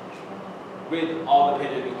read all the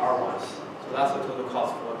pages in R once. So that's the total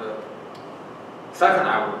cost for the second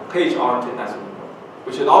algorithm, page-oriented nested loop,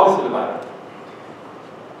 which is obviously better.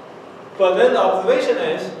 But then the observation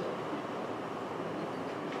is,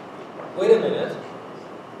 wait a minute,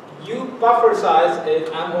 U buffer size is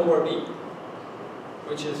M over B,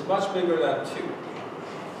 which is much bigger than 2.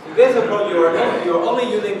 In this approach, you're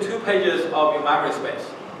only using 2 pages of your memory space.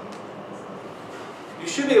 You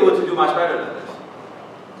should be able to do much better than this.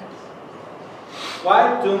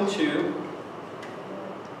 Why don't you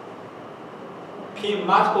pin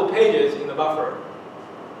multiple pages in the buffer,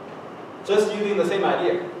 just using the same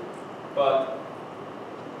idea, but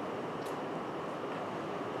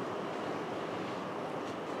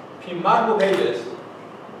pin multiple pages,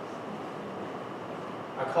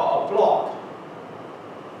 I call a block.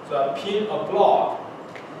 So I pin a block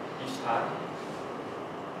each time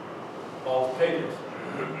of pages.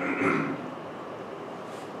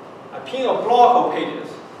 I pin a block of pages.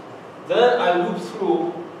 Then I loop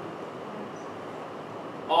through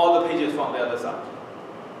all the pages from the other side.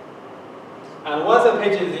 And once the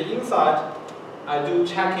page is inside, I do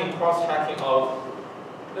checking, cross-checking of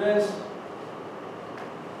this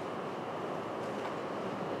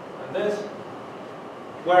and this,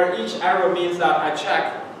 where each arrow means that I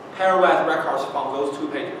check pairwise records from those 2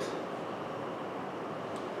 pages.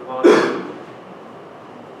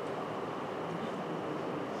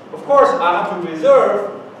 Of course, I have to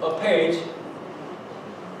reserve a page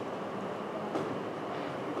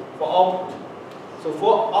for output. So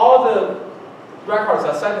for all the records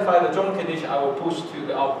that satisfy the join condition, I will push to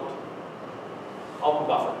the output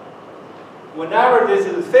buffer. Whenever this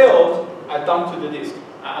is filled, I dump to the disk.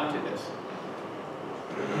 I empty this.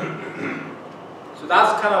 So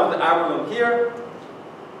that's kind of the algorithm here.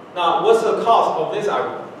 Now, what's the cost of this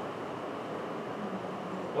algorithm?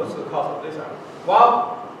 What's the cost of this algorithm?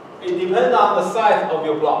 Well, it depends on the size of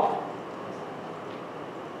your block.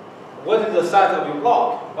 What is the size of your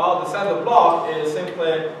block? Well, the size of the block is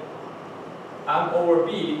simply M over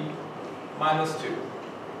B minus 2.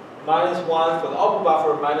 Minus 1 for the output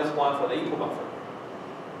buffer, minus 1 for the input buffer.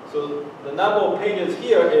 So the number of pages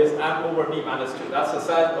here is m over b minus 2. That's the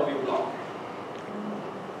size of your block.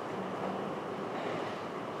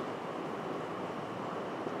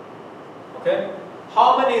 Okay?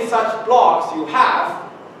 How many such blocks you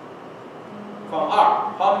have from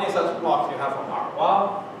R? How many such blocks you have from R?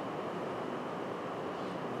 Well,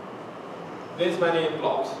 this many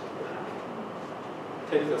blocks.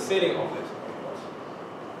 Take the ceiling of this.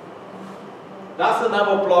 That's the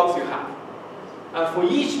number of blocks you have. And for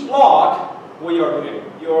each block, what you're doing,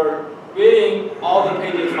 you're reading all the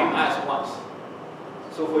pages from S once.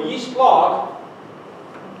 So for each block,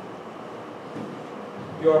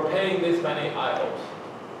 you're paying this many IOs.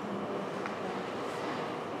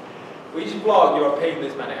 For each block, you're paying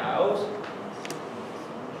this many IOs.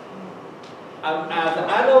 And at the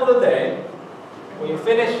end of the day, when you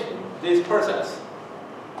finish this process,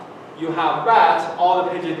 you have read all the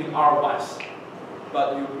pages in R once,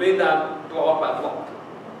 but you read them block by block.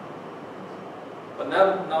 But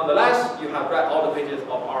nonetheless, you have read all the pages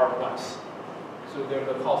of R once. So there's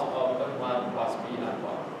the cost of N1 plus B as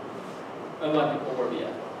well. N1 over B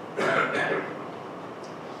as well.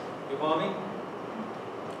 You follow me?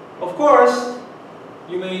 Of course,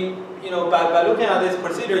 you may, by looking at this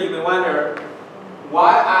procedure, you may wonder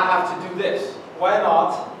why I have to do this. Why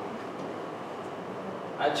not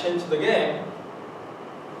I change the game?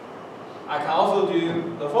 I can also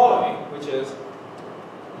do the following, which is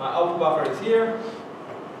my output buffer is here,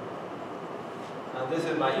 and this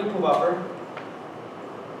is my input buffer,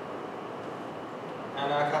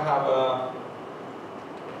 and I can have a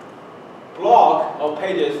block of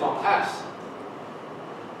pages from S.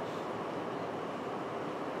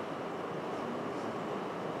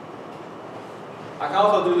 I can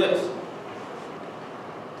also do this,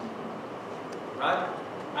 right?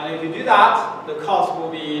 And if you do that, the cost will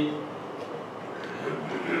be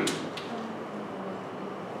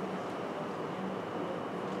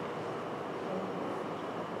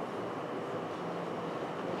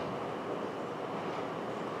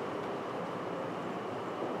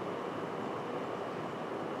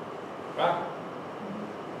right?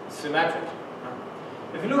 Symmetric.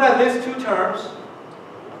 If you look at these two terms,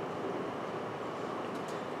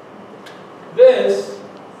 this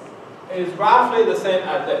is roughly the same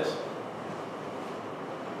as this.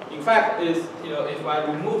 In fact, if I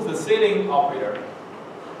remove the ceiling operator,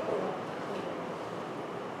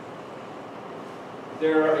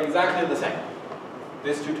 they're exactly the same.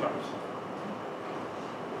 These two terms.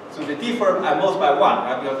 So they differ at most by 1,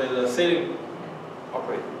 right? Because there's a ceiling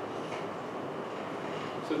operator.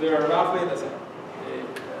 So they are roughly the same.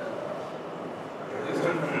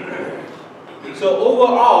 So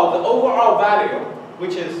overall, the overall value,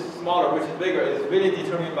 which is smaller, which is bigger, is really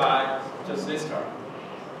determined by just this term.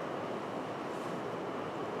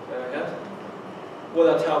 Yes? What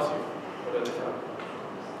that tells you? What does it tell you?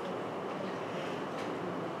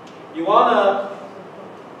 You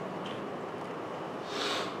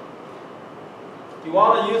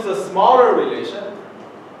wanna use a smaller relation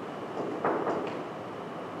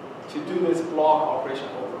to do this block operation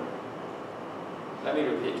over. Let me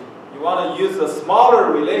repeat. You want to use a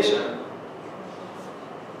smaller relation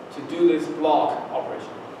to do this block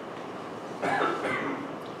operation.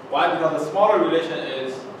 Why? Because the smaller relation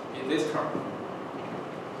is in this term.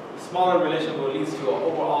 The smaller relation will lead to an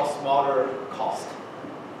overall smaller cost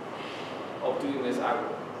of doing this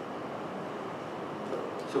algorithm.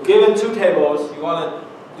 So given two tables, you want to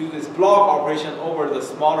do this block operation over the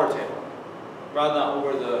smaller table rather than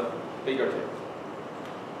over the bigger table.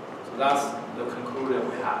 So that's the conclusion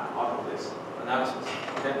we have out of this analysis.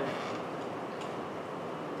 Okay.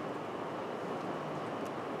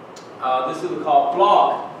 This is called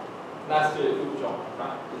block nested loop join.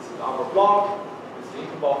 Right? This is our block. This is the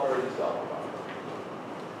input buffer. This is the output buffer.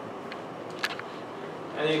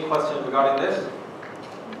 Any questions regarding this?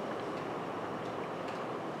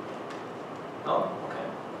 No. Okay.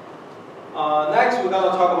 Next, we're going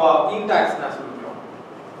to talk about index nested loop join.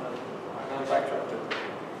 I'm going to backtrack to it.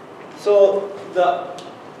 So the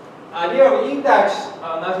idea of index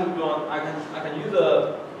nested loop join, I can use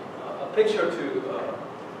a picture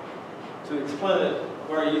to explain it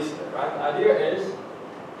very easily, right? The idea is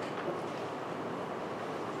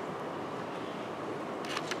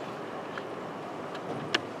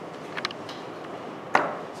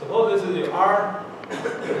suppose this is your R, this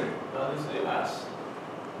is your S,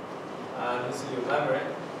 and this is your memory.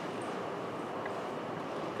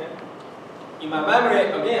 Okay. In my memory,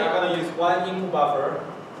 again, I'm going to use one input buffer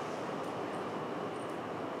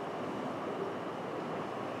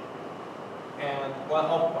and one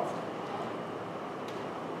output buffer.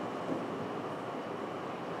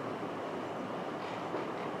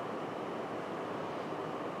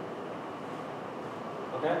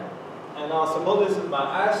 Okay? And now suppose this is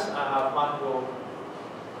my S, I have multiple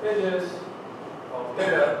pages of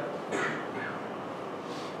data.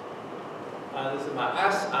 And this is my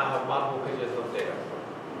S, I have multiple pages of data.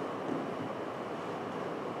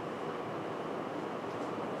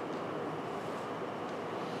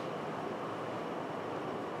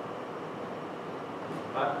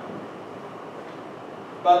 Right?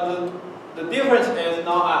 But the difference is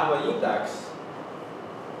now I have an index.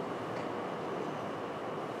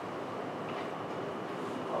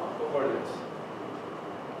 Over this.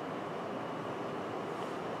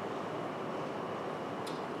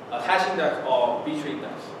 A hash index or B tree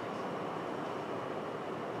index.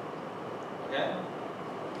 Okay?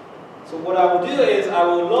 So what I will do is I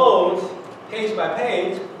will load page by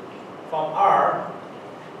page from R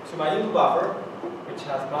to my input buffer, which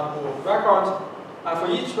has multiple records. And for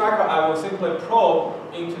each record, I will simply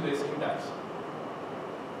probe into this index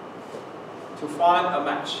to find a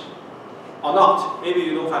match. Or not. Maybe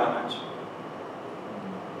you don't find a match.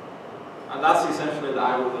 And that's essentially the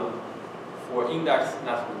algorithm for index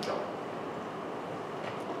network job.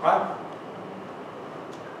 Right?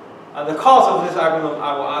 And the cost of this algorithm,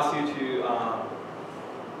 I will ask you to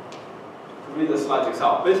read the slide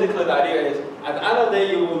yourself. Basically, the idea is, at the end of the day,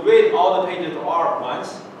 you will read all the pages of R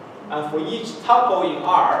once, and for each tuple in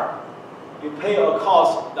R, you pay a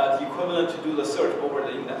cost that's equivalent to do the search over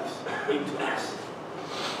the index into S.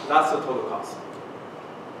 That's the total cost.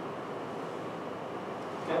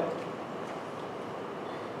 Okay.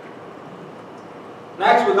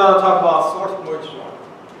 Next, we're going to talk about sort merge join.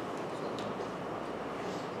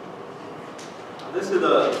 This is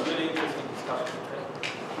a really interesting discussion. Okay?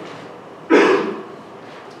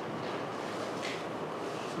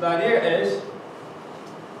 So the idea is,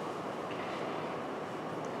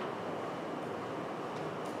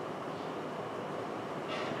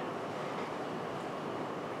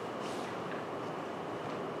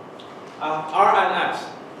 R and S.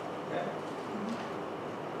 Okay?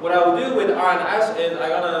 What I will do with R and S is I'm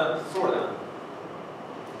going to sort them.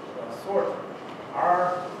 So sort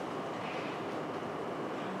R,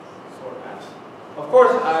 sort S. Of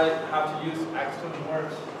course, I have to use external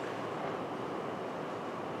merge.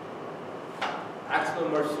 External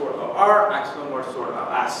merge sort of R, external merge sort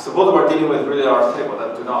of S. Suppose we're dealing with really large table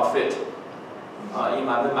that do not fit in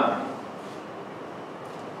my memory.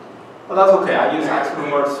 But that's okay. I use external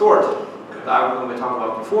merge sort, the algorithm we talked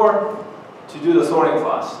about before, to do the sorting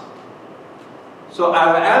for us. So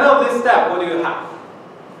at the end of this step, what do you have?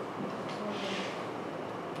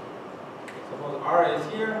 Suppose R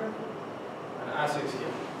is here, and S is here.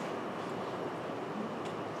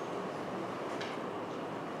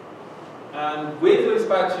 And with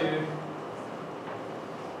respect to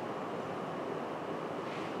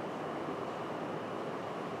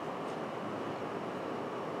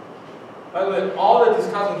by the way, all the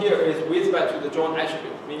discussion here is with respect to the join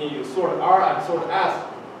attribute, meaning you sort R and sort S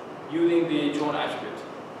using the join attribute.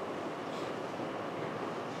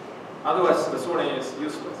 Otherwise, the sorting is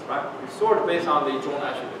useless, right? You sort based on the join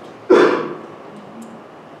attribute.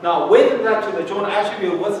 Now, with respect to the join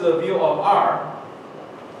attribute, what's the view of R?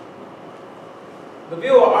 The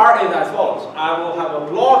view of R is as follows. I will have a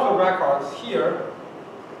block of records here,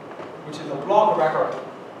 which is a block of records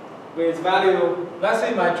with value, let's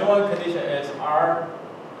say my join condition is R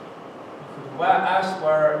equals S,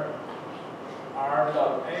 where R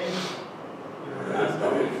dot A equals S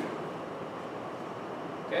dot B.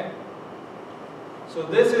 Okay? So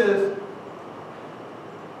this is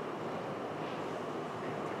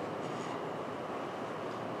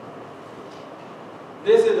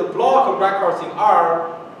a block of records in R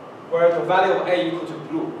where the value of A equal to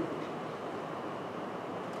blue.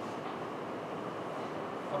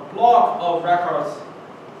 A block of records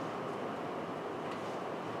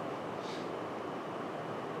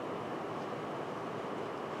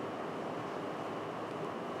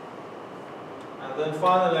and then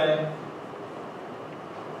finally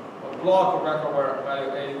a block of record where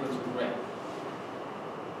value A equals to gray.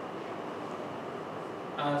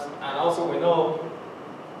 And also we know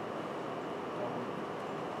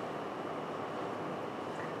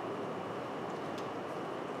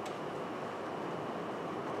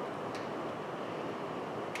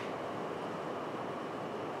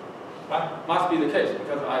right? Must be the case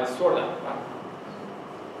because I store them. Right?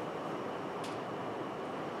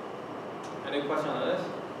 Any question on this?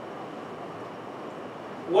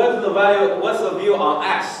 What's the value? What's the view on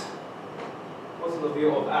S? What's the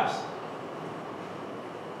view of S?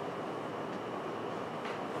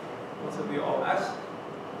 What's the view of S?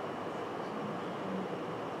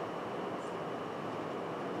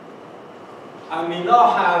 I may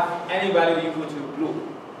not have any value equal to blue.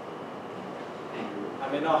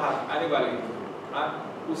 may not have any value equal to blue. Right?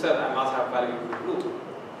 Who said I must have value equal to blue?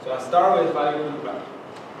 So I start with value equal to red.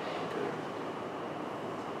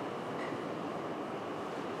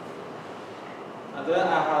 And then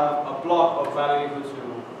I have a block of value equal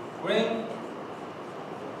to green.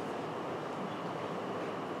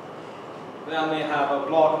 Then I may have a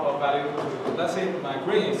block of value equal to, let's say my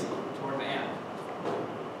green is toward the end.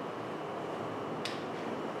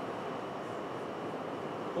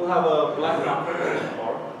 We'll have a black block.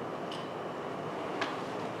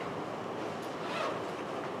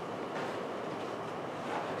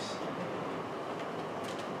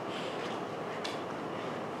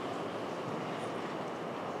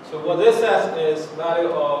 So what this says is value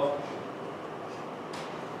of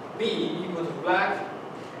B equal to black,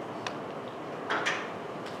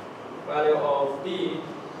 value of B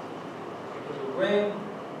equal to green,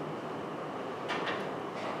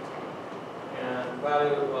 and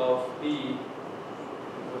value of B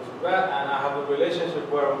equal to red, and I have a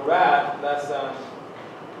relationship where red less than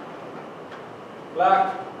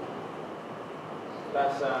black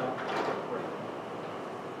less than green.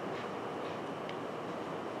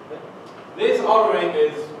 This ordering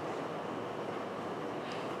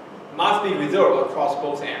must be reserved across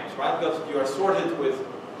both ends, right? Because you are sorted with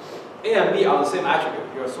A and B are the same attribute.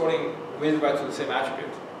 You are sorting with regard to the same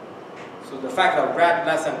attribute. So the fact that red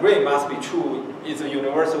less than green must be true is a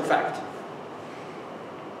universal fact.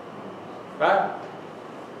 Right?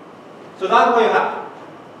 So that's what you have.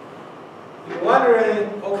 You're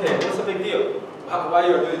wondering, okay, what's the big deal? Why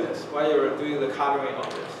you're doing this? Why you're doing the coloring of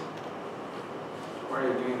this? Why are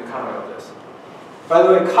you doing the coloring of this? By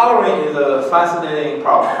the way, coloring is a fascinating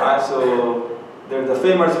problem, right? So there's the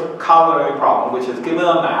famous coloring problem, which is given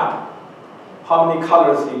a map, how many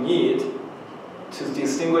colors you need to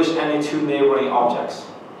distinguish any two neighboring objects.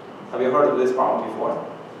 Have you heard of this problem before?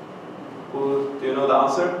 Do you know the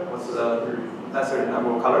answer? What's the necessary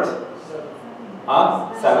number of colors?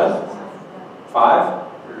 7. 7? 5?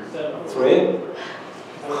 7. 3?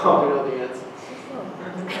 I don't know the answer.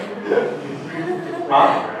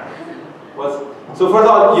 So first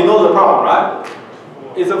of all, you know the problem, right?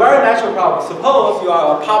 It's a very natural problem. Suppose you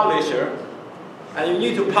are a publisher and you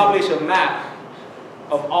need to publish a map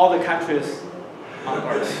of all the countries on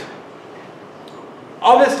Earth.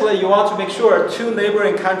 Obviously, you want to make sure two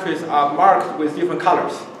neighboring countries are marked with different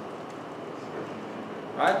colors.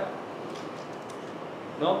 Right?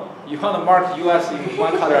 No? You want to mark US in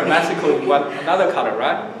one color and Mexico in another color,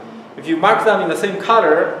 right? If you mark them in the same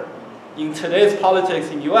color, in today's politics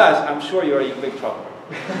in US, I'm sure you're in big trouble.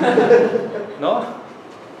 No?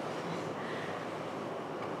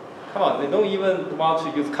 Come on, they don't even want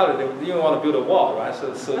to use color. They don't even want to build a wall, right?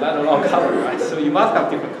 So let alone color, right? So you must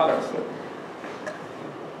have different colors.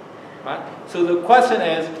 Right? So the question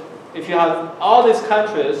is, if you have all these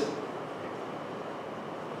countries,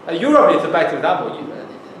 Europe is a bad example.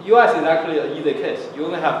 US is actually an easy case. You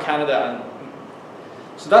only have Canada and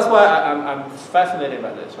so that's why I'm fascinated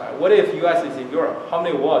by this, right? What if US is in Europe? How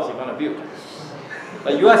many walls are you going to build?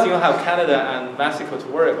 But US, you don't have Canada and Mexico to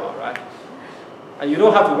worry about, right? And you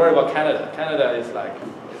don't have to worry about Canada. Canada is like,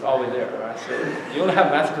 it's always there, right? So you only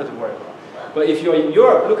have Mexico to worry about. But if you're in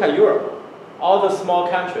Europe, look at Europe. All the small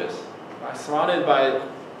countries, right? Surrounded by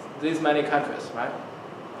these many countries, right?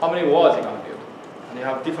 How many walls are you going to build? And you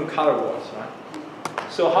have different color walls, right?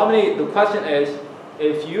 So the question is,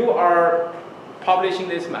 if you are publishing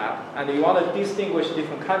this map and you want to distinguish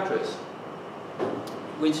different countries,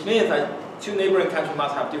 which means that two neighboring countries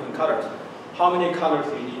must have different colors. How many colors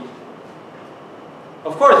do you need?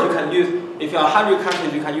 Of course, you can use, if you are 100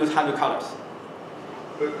 countries, you can use 100 colors.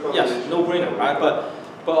 Yes, no brainer, right? But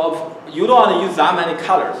you don't want to use that many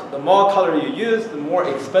colors. The more color you use, the more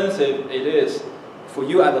expensive it is for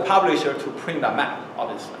you as a publisher to print that map,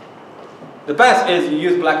 obviously. The best is you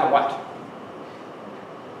use black and white.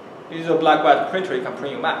 You use a black-white printer, you can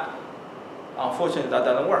print your map. Unfortunately, that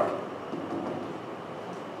doesn't work.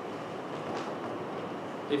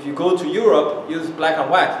 If you go to Europe, use black and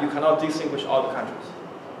white, you cannot distinguish all the countries.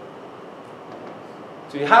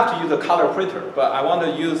 So you have to use a color printer, but I want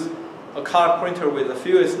to use a color printer with the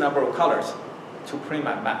fewest number of colors to print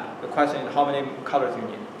my map. The question is how many colors you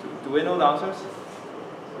need. Do we know the answers?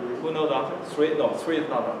 Who knows the answer? 3? No, 3 is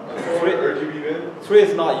not enough. 3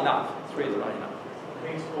 is not enough. 3 is not enough. I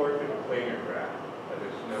think 4 for the planar graph.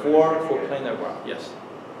 4 for planar graph, yes.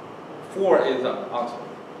 4 is the answer.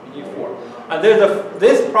 You need 4. And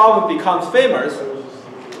this problem becomes famous.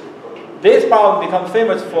 This problem becomes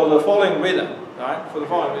famous for the following reason. Right? For the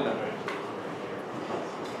following reason.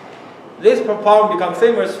 This problem becomes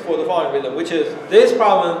famous for the following reason, which is this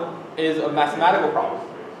problem is a mathematical problem.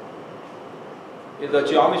 It's a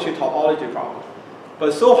geometry topology problem. But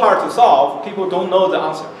it's so hard to solve, people don't know the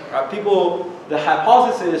answer. Right? The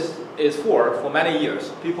hypothesis is 4 for many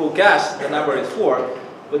years. People guess the number is 4,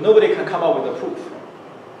 but nobody can come up with a proof.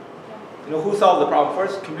 You know who solved the problem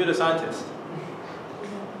first? Computer scientists.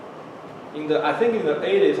 I think in the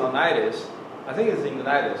 80s or 90s, I think it's in the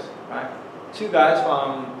 90s, right? 2 guys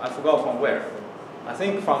from, I forgot from where. I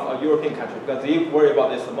think from a European country, because they worry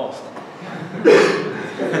about this the most.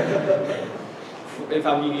 If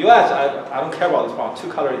I'm in the US, I don't care about this problem. 2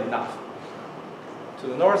 colors is enough. To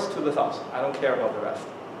the north, to the south. I don't care about the rest,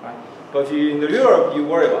 right? But if you're in Europe, you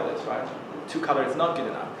worry about this, right? 2 colors is not good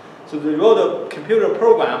enough. So they wrote a computer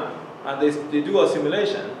program, and they do a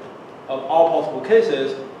simulation of all possible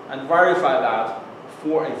cases, and verify that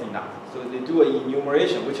 4 is enough. So they do an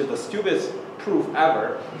enumeration, which is the stupidest proof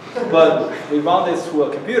ever, but we run this through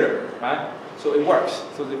a computer, right? So it works.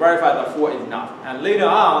 So they verify that 4 is enough. And later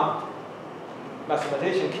on,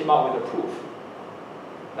 mathematician came out with a proof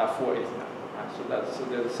that 4 is enough. Right? So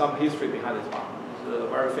there's some history behind this problem. It's a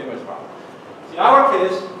very famous problem. In our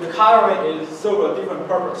case, the coloring is serve a different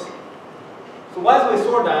purpose. So once we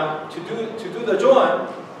sort them, to do the join,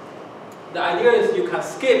 the idea is you can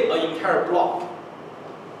skip an entire block.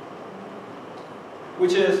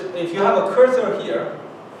 Which is, if you have a cursor here,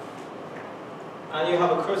 and you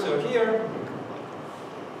have a cursor here,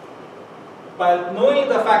 by knowing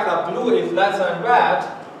the fact that blue is less than red,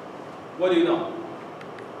 what do you know?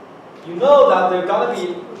 You know that there's going to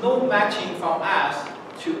be no matching from S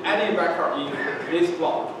to any vector in this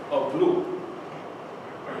block of blue.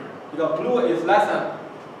 Because blue is less than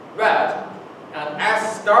red, and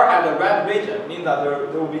S start at the red region, means that there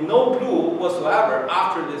will be no blue whatsoever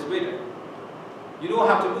after this region. You don't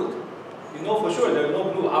have to look. You know for sure there is no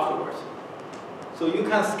blue afterwards. So you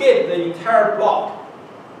can skip the entire block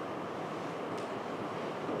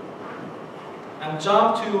and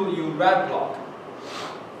jump to your red block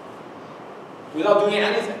without doing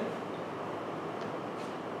anything.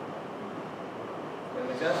 Does that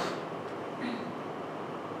make sense?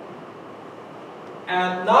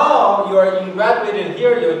 And now you are in red region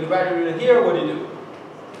here, you're in red region here, what do you do?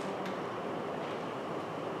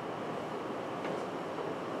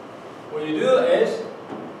 What you do is,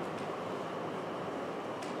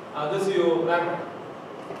 this is your memory.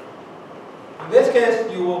 In this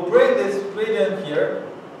case, you will bring this region here,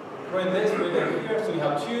 bring this region here, so you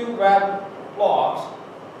have 2 red blocks.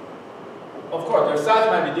 Of course, their size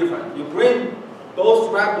might be different. You bring those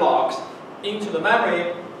red blocks into the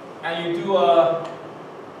memory, and you do a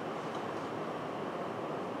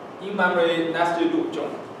in-memory nested loop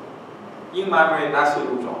join. In-memory nested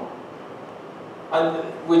loop join.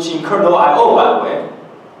 Which incur no I/O, by the way.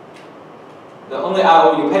 The only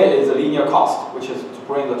I/O you pay is the linear cost, which is to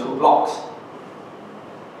bring the 2 blocks.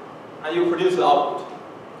 And you produce the output.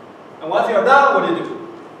 And once you're done, what do you do?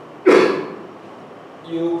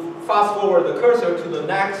 You fast forward the cursor to the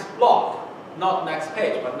next block, not next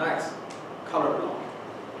page, but next color block,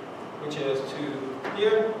 which is to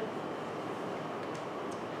here.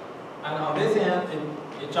 And on this end,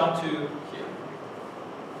 it jumps to here.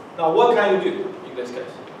 Now, what can you do in this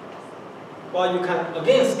case? Well, you can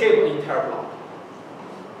again skip the entire block.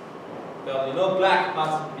 Well, you know black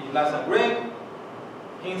must be less than green.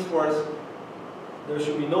 Henceforth, there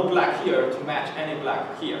should be no black here to match any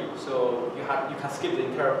black here. So you can skip the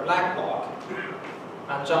entire black block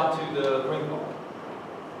and jump to the green block.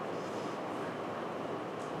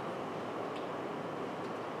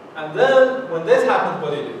 And then when this happens,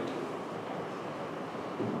 what do you do?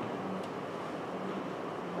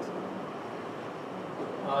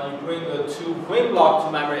 You bring the 2 green blocks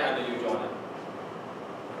to memory and then you join it.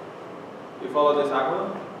 You follow this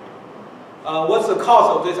algorithm? What's the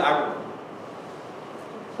cause of this algorithm?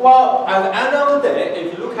 Well, at the end of the day,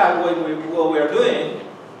 if you look at what we are doing,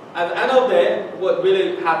 at the end of the day, what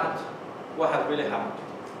really happened? What has really happened?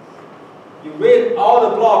 You read all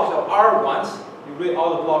the blocks of R once, you read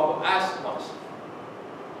all the blocks of S once.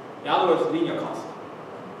 In other words, linear cost.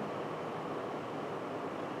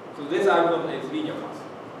 So this algorithm is linear cost.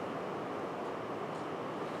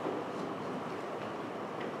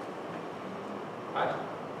 Right?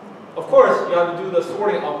 Of course, you have to do the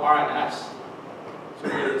sorting of R and S. So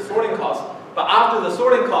the sorting cost. But after the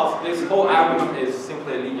sorting cost, this whole algorithm is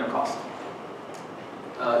simply linear cost.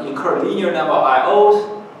 Incur linear number of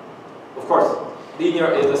IOs. Of course,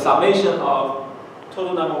 linear is the summation of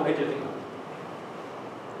total number of pages incurred.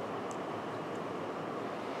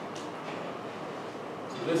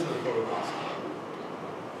 So this is the total cost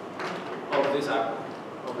of this algorithm.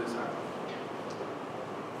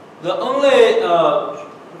 The only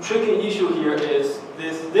tricky issue here is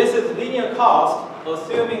this is linear cost,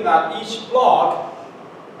 assuming that each block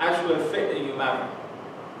actually fit in your memory.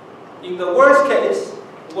 In the worst case,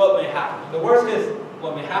 what may happen? In the worst case,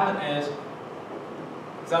 what may happen is,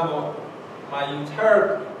 for example, my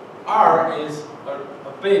entire R is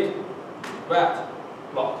a big red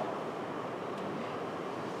block.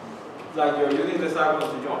 Like you're using this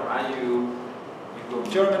algorithm to join, right? You go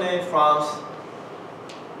Germany, France,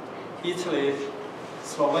 Italy,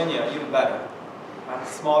 Slovenia, even better. Right?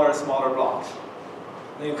 Smaller blocks.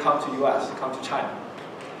 Then you come to US, you come to China.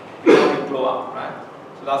 You blow up, right?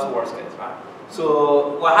 So that's the worst case, right?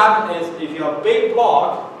 So what happens is if you have a big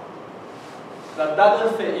block that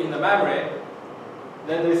doesn't fit in the memory,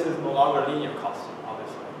 then this is no longer linear cost,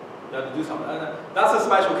 obviously. You have to do something. And that's a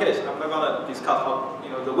special case. I'm not going to discuss how,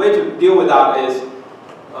 the way to deal with that is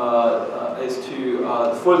to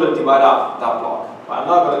further divide up that block. But I'm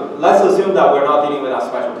not going to, let's assume that we're not dealing with that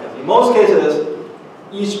special case. In most cases,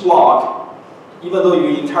 each block, even though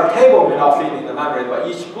your entire table may not fit in the memory, but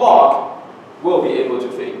each block will be able to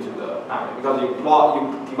fit into the memory because you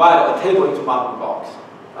divide a table into multiple blocks.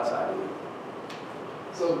 That's the idea.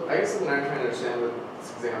 So I guess what I'm trying to understand with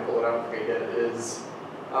this example, what I don't think I get is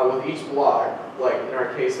with each block, like in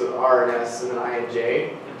our case with R and S and then I and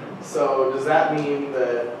J. So does that mean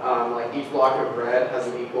that like each block of red has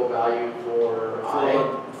an equal value for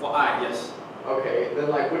I? For I, yes. Okay, then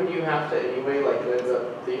like wouldn't you have to anyway, like it ends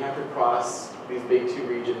up, do you have to cross these big two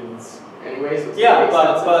regions anyways? So yeah,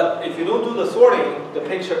 but if you don't do the sorting, the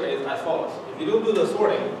picture is as follows. If you don't do the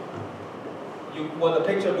sorting, what the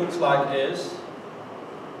picture looks like is,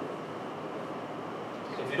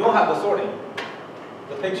 if you don't have the sorting,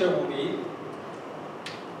 the picture will be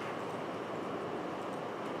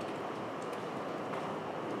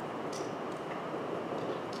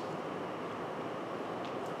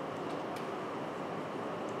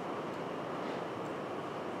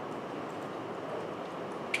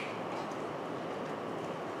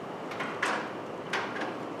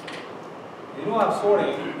you don't have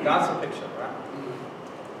sorting, that's a picture, right?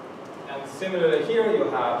 And similarly here you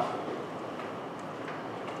have,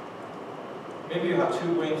 maybe you have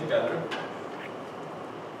two green together,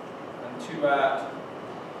 and two red,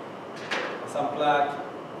 and some black,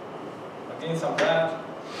 again some red,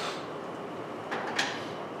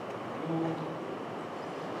 blue.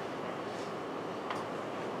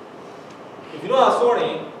 If you don't have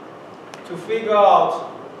sorting, to figure out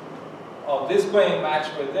this green match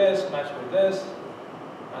with this,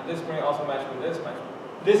 and this green also match with this,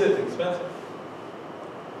 this is expensive.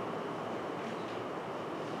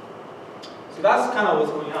 So that's kind of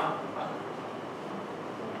what's going on.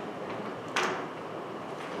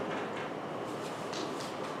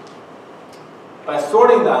 By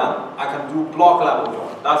sorting them, I can do block level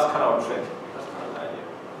join. That's kind of a trick. That's kind of the idea.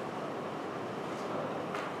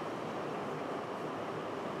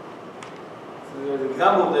 So there's an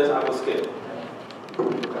example of this, I will skip.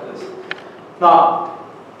 Look at this. Now,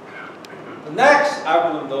 the next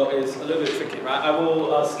algorithm though is a little bit tricky, right? I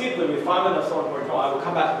will skip the refinement of sorting for join. I will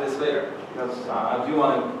come back to this later because I do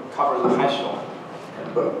want to cover the hash join.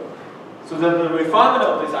 So the refinement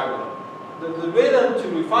of this algorithm. The reason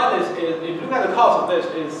to refine this is, if you look at the cost of this,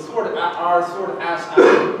 is sort R sort S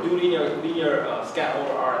and do linear scan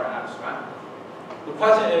over R and S, right? The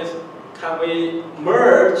question is, can we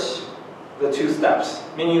merge the two steps?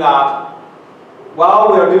 Meaning that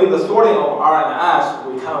while we are doing the sorting of R and S,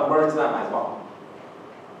 we kind of merge them as well.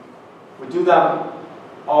 We do them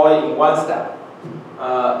all in one step.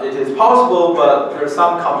 It is possible, but there are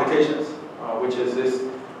some complications, which is this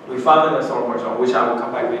refinement of sorting merge, which I will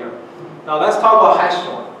come back later. Now let's talk about hash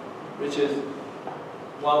join, which is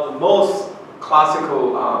one of the most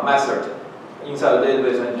classical method inside a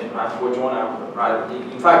database engine, right, for join algorithm, right?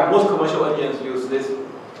 In fact, most commercial engines use this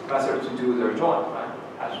method to do their join, right?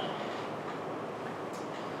 Hash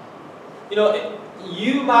join.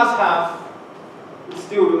 You must have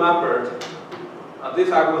still remembered this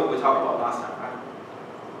algorithm we talked about last time, right?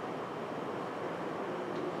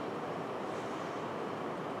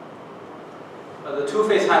 The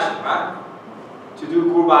two-phase hashing, right? To do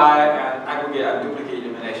group by and aggregate and duplicate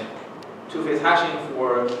elimination. Two-phase hashing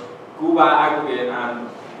for group by, aggregate, and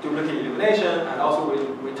duplicate elimination, and also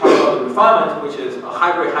we talked about the refinement, which is a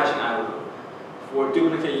hybrid hashing algorithm for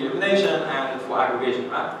duplicate elimination and for aggregation,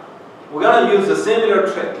 right? We're going to use a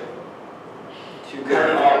similar trick to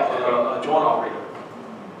carry out a join operator.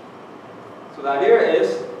 So the idea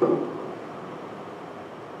is,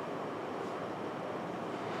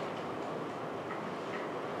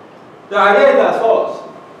 the idea is as follows.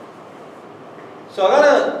 So I'm going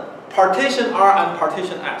to partition R and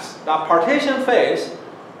partition S. That partition phase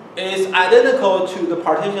is identical to the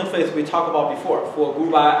partition phase we talked about before for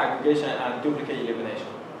group by aggregation and duplicate elimination.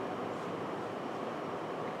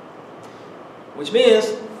 Which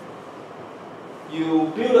means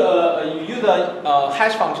you use a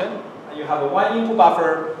hash function, and you have a one input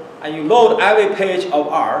buffer, and you load every page of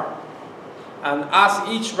R, and as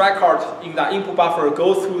each record in that input buffer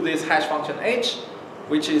goes through this hash function H,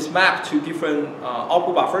 which is mapped to different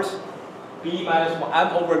output buffers, B minus 1,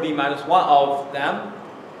 M over B minus 1 of them.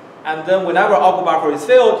 And then whenever output buffer is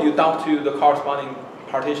filled, you dump to the corresponding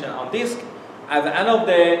partition on disk. At the end of the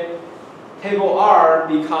day, table R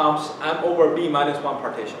becomes M over B minus 1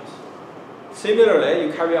 partitions. Similarly,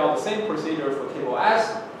 you carry out the same procedure for table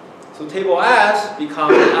S. So table S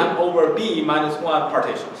becomes M over B minus 1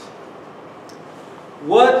 partitions.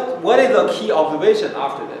 What is the key observation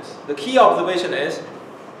after this? The key observation is,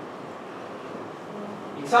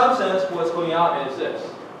 in some sense, what's going on is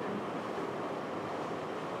this.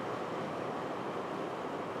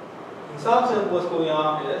 In some sense, what's going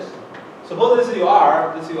on is, suppose this is your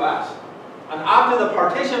R, this is your S. And after the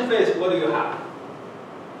partition phase, what do you have?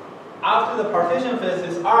 After the partition phase,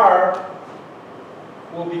 this R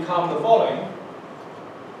will become the following.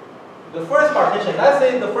 The first partition, let's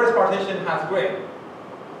say the first partition has grain.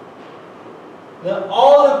 Then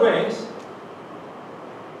all the grains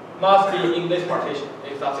must be in this partition,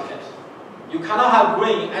 if that's the case. You cannot have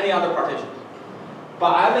grain in any other partitions.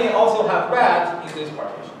 But I may also have red in this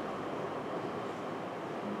partition.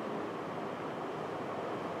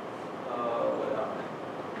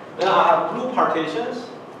 Then I have blue partitions.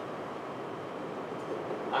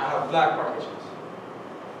 I have black partitions.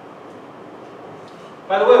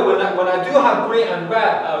 By the way, when I do have green and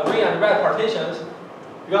red partitions,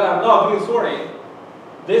 because I'm not doing sorting,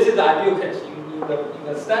 this is the ideal case. In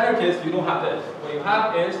the standard case, you don't have this. What you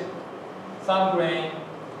have is some green,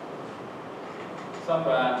 some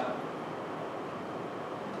red,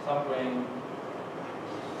 some green,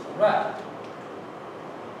 some red.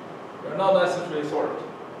 They're not necessarily sorted.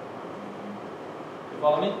 You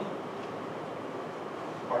follow me?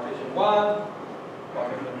 Partition 1,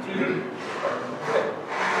 partition 2, partition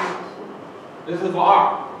 3. This is for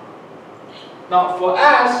R. Now for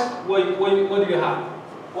S, what do you have?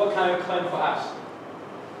 What can you claim for S?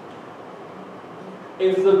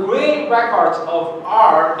 If the green records of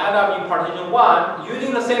R end up in partition 1,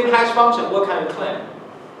 using the same hash function, what can you claim?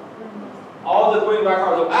 All the green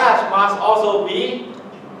records of S must also be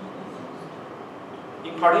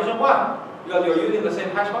in partition 1, because you're using the same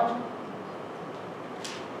hash function.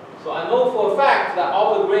 So I know for a fact that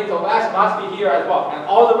all the grains of S must be here as well, and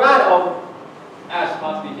all the red of S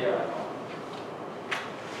must be here as well.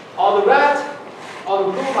 All the red, all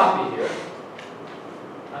the blue must be here,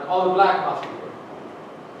 and all the black must be here.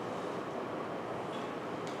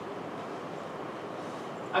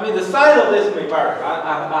 I mean, the size of this may vary, right?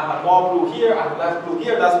 I have more blue here, I have less blue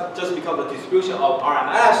here. That's just because of the distribution of R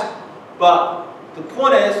and S. But the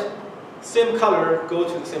point is, same color go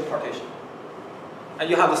to the same partition. And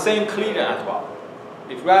you have the same cleaner as well.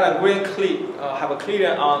 If red and green have a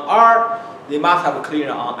cleaner on R, they must have a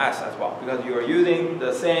cleaner on S as well, because you are using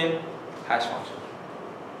the same hash function.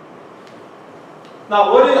 Now,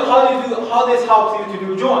 how this helps you to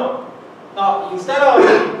do join? Now, instead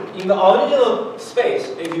of in the original space,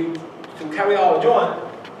 if you to carry out a join,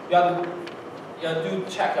 you have to do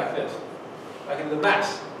check like this, like in the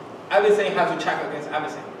max. Everything has to check against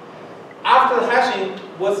everything. After the hashing,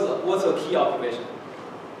 what's the key observation?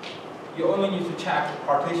 You only need to check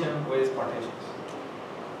partition with partitions.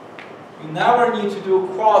 You never need to do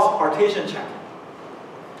cross-partition checking,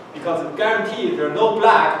 because it guarantees there are no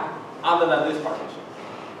black other than this partition.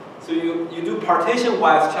 So you do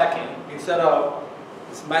partition-wise checking instead of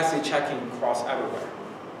this messy checking cross everywhere.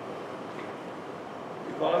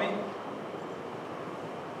 You follow me?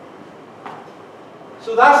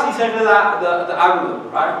 So that's essentially the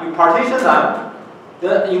algorithm, right? You partition them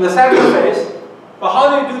in the second phase. But how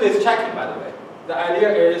do you do this checking, by the way? The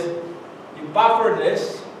idea is you buffer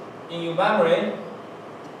this in your memory,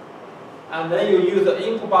 and then you use the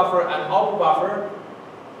input buffer and output buffer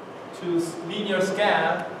to linear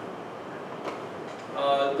scan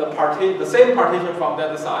the same partition from the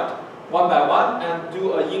other side, one by one, and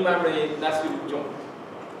do a in-memory nested join.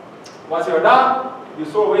 Once you're done, you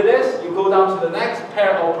sort away this, you go down to the next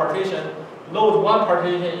pair of partition, load one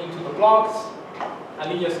partition into the blocks,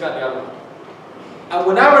 and linear scan the other one. And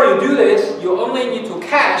whenever you do this, you only need to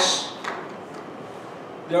cache.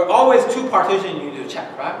 There are always two partitions you need to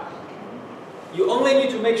check, right? You only need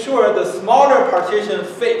to make sure the smaller partition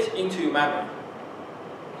fit into your memory.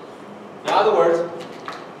 In other words,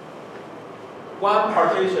 one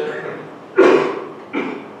partition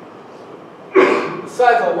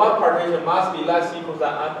size of one partition must be less equal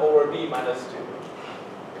than m over b minus 2.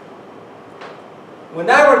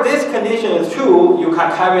 Whenever this condition is true, you can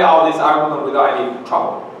carry out this argument without any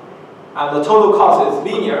trouble. And the total cost is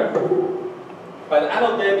linear. By the end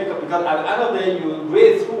of the day, because at the end of the day, you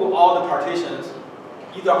read through all the partitions,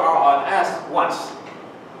 either R or S once.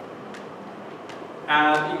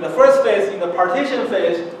 And in the first phase, in the partition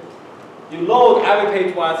phase, you load every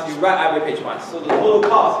page once, you write every page once. So the total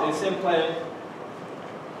cost is simply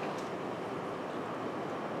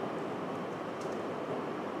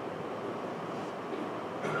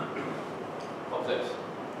of this.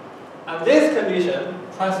 And this condition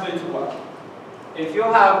translates to what? If you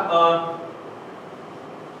have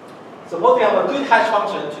suppose you have a good hash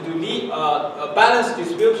function to do a balanced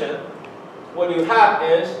distribution, what you have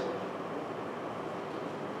is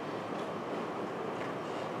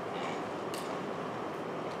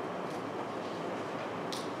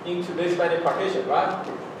into this many partition, right?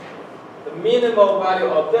 The minimal value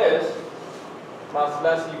of this must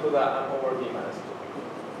less equal than m over b minus 2.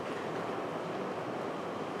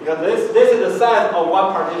 Because this is the size of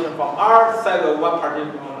one partition from R, size of one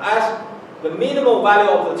partition from S. The minimal value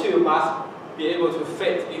of the two must be able to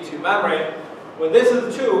fit into memory. When this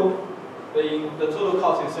is true, the total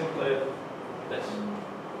cost is simply this.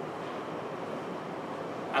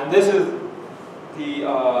 And this is the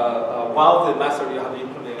one of the methods you have to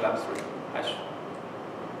implement in Lab 3.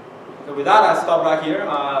 So with that, I stop right here.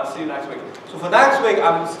 See you next week. So for next week,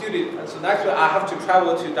 next week I have to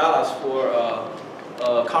travel to Dallas for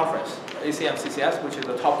a conference, ACM CCS, which is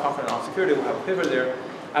the top conference on security. We have a paper there.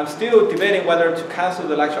 I'm still debating whether to cancel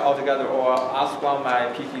the lecture altogether or ask one of my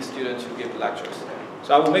PT students to give the lectures.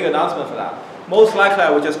 So I will make an announcement for that. Most likely, I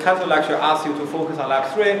will just cancel the lecture, ask you to focus on Lab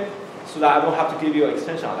 3, so that I don't have to give you an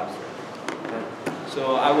extension on Lab 3. Okay.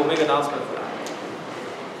 So I will make an announcement for that.